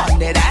rubber the bond,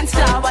 the dance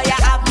floor, but you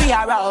have me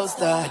aroused.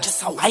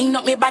 Just a wind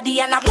up me body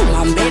and a boom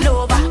and bend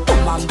over,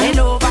 boom and bend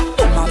over,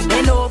 boom and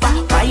bend over.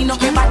 Wind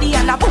up me body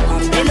and a boom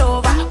and bend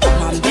over,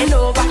 boom and bend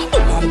over,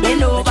 boom and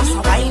bend over. Just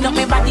a wind up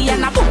me body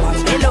and a boom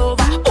and bend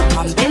over, boom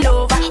and bend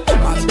over,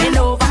 boom and bend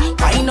over.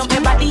 Wind up me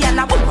body and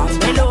a boom and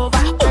bend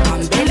over, boom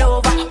and bend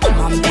over, boom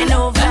and bend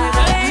over.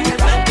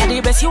 You're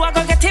the best, you are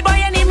gonna get it, boy,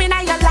 you need me in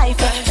your life.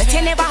 But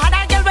you never had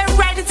a girl when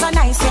ride it so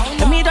nice.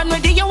 When me done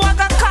with you, you are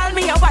gonna call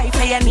me your wife.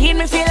 You need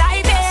me feel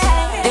like this.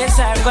 This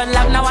her good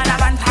love, no one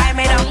have tie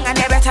me down. And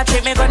you better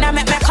treat me good, now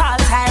make me call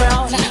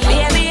Tyrone.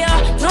 Baby, you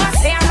know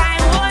say I'm my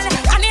own.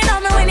 And you know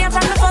me when you're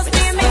from the first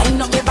day.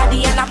 Wind up me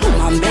body and a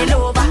boom and bend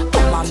over,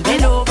 boom and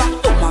bend over,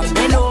 boom and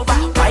bend over.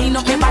 Wind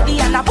up me body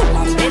and a boom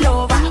and bend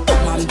over,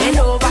 boom and bend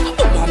over,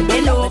 boom and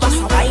bend over.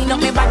 So wind up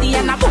me body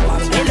and a boom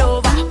and bend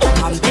over,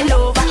 boom and bend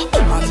over,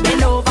 boom and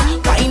bend over.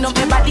 Wind up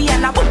me body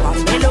and a boom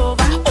and bend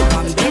over, boom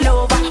and bend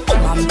over,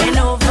 boom and bend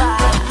over.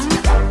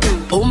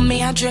 Boom,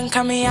 me a drink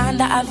and me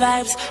under a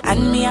vibes,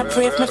 and me a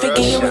pray for me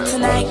forgive you with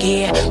tonight,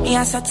 yeah. Me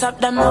a set up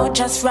the mouth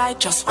just right,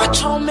 just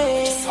watch on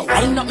me. So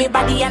wind up me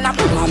body and a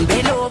boom and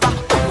bend over,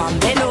 boom and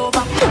bend over,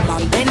 boom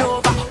and bend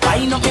over.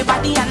 Wind up me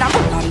body and a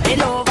boom and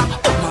bend over,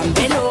 boom and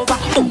bend over,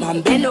 boom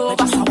and bend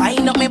over. So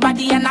wind up me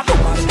body and a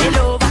boom and bend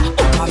over,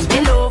 boom and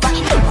bend over,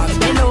 boom and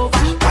bend over.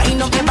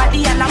 Wind up me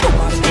body and a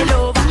boom and bend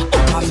over,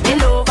 boom and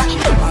bend over,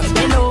 boom and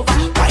bend over.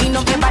 Wind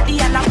up me body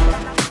and a.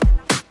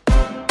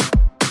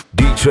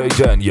 DJ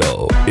Danyo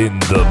in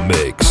the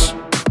mix,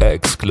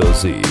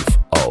 exclusive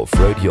of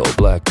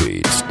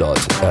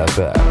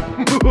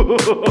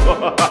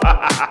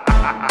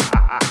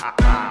RadioBlackbeats.fm.